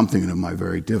 And I'm thinking of my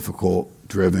very difficult,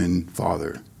 driven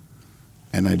father.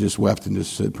 And I just wept and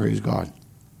just said, praise God.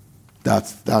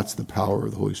 That's the power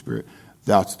of the Holy Spirit.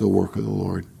 That's the work of the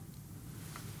Lord.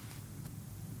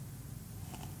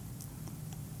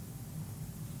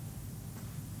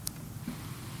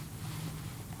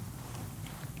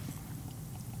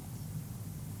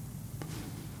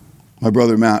 My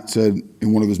brother Matt said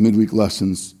in one of his midweek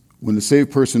lessons, when the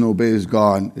saved person obeys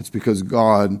God, it's because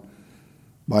God,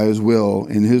 by His will,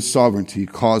 in His sovereignty,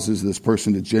 causes this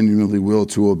person to genuinely will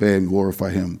to obey and glorify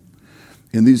Him.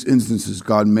 In these instances,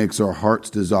 God makes our heart's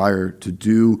desire to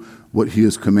do what He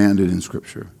has commanded in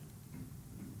Scripture.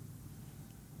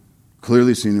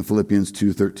 Clearly seen in Philippians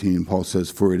 2:13, Paul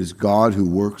says, for it is God who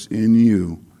works in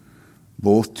you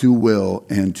both to will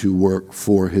and to work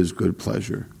for His good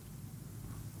pleasure.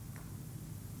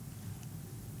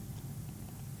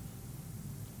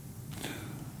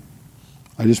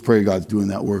 I just pray God's doing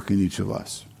that work in each of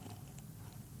us,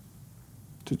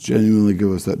 to genuinely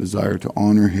give us that desire to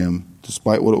honor Him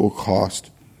despite what it will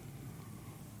cost,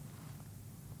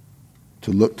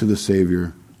 to look to the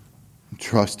Savior, and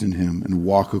trust in Him, and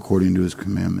walk according to His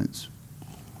commandments.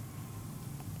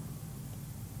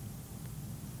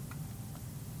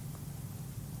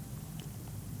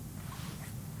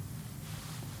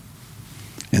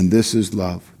 And this is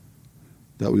love,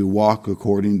 that we walk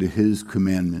according to His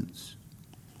commandments.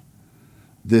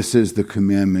 This is the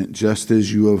commandment, just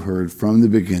as you have heard from the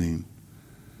beginning,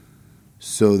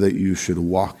 so that you should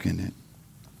walk in it.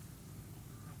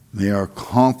 May our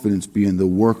confidence be in the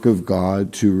work of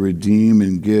God to redeem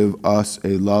and give us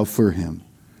a love for him,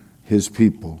 his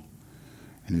people,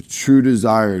 and a true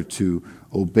desire to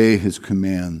obey his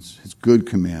commands, his good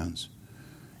commands,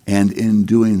 and in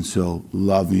doing so,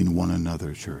 loving one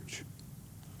another, church.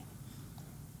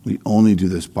 We only do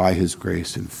this by his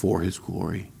grace and for his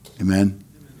glory. Amen?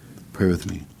 Pray with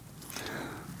me.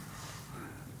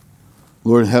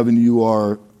 Lord in heaven, you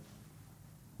are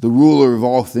the ruler of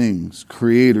all things,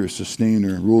 creator,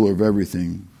 sustainer, ruler of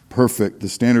everything, perfect, the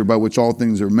standard by which all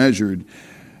things are measured.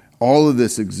 All of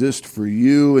this exists for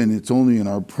you, and it's only in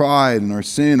our pride and our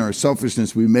sin, our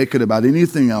selfishness, we make it about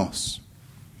anything else.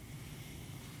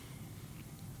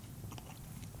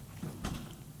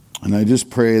 And I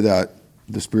just pray that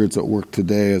the Spirit's at work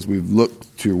today as we've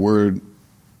looked to your word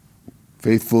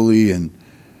faithfully and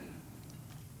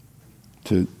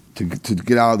to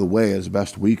get out of the way as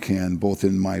best we can, both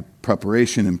in my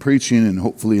preparation and preaching and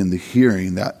hopefully in the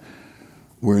hearing, that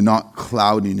we're not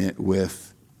clouding it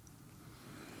with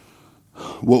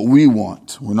what we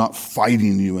want. We're not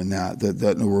fighting you in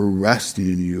that we're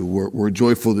resting in you. We're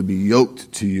joyful to be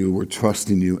yoked to you. We're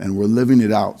trusting you, and we're living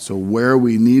it out. So where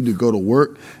we need to go to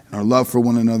work and our love for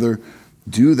one another,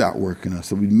 do that work in us,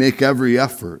 that we'd make every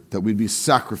effort, that we'd be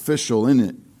sacrificial in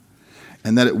it,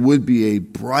 and that it would be a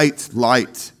bright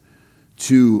light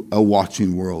to a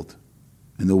watching world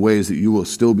in the ways that you will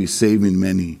still be saving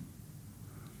many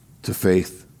to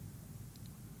faith,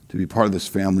 to be part of this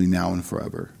family now and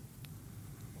forever.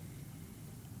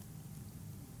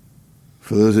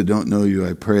 For those that don't know you,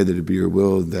 I pray that it be your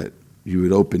will that you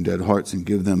would open dead hearts and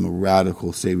give them a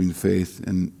radical saving faith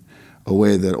in a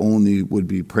way that only would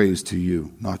be praise to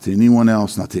you, not to anyone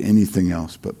else, not to anything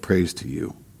else, but praise to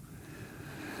you.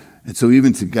 And so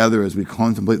even together as we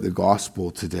contemplate the gospel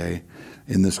today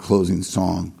in this closing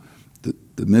song,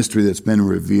 the mystery that's been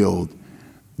revealed,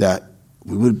 that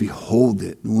we would behold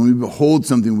it. When we behold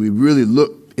something, we really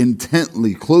look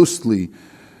intently, closely,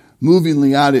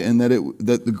 movingly at it, and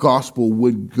that the gospel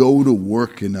would go to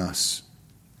work in us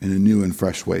in a new and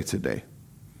fresh way today.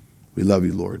 We love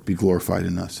you, Lord. Be glorified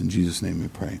in us. In Jesus' name we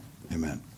pray. Amen.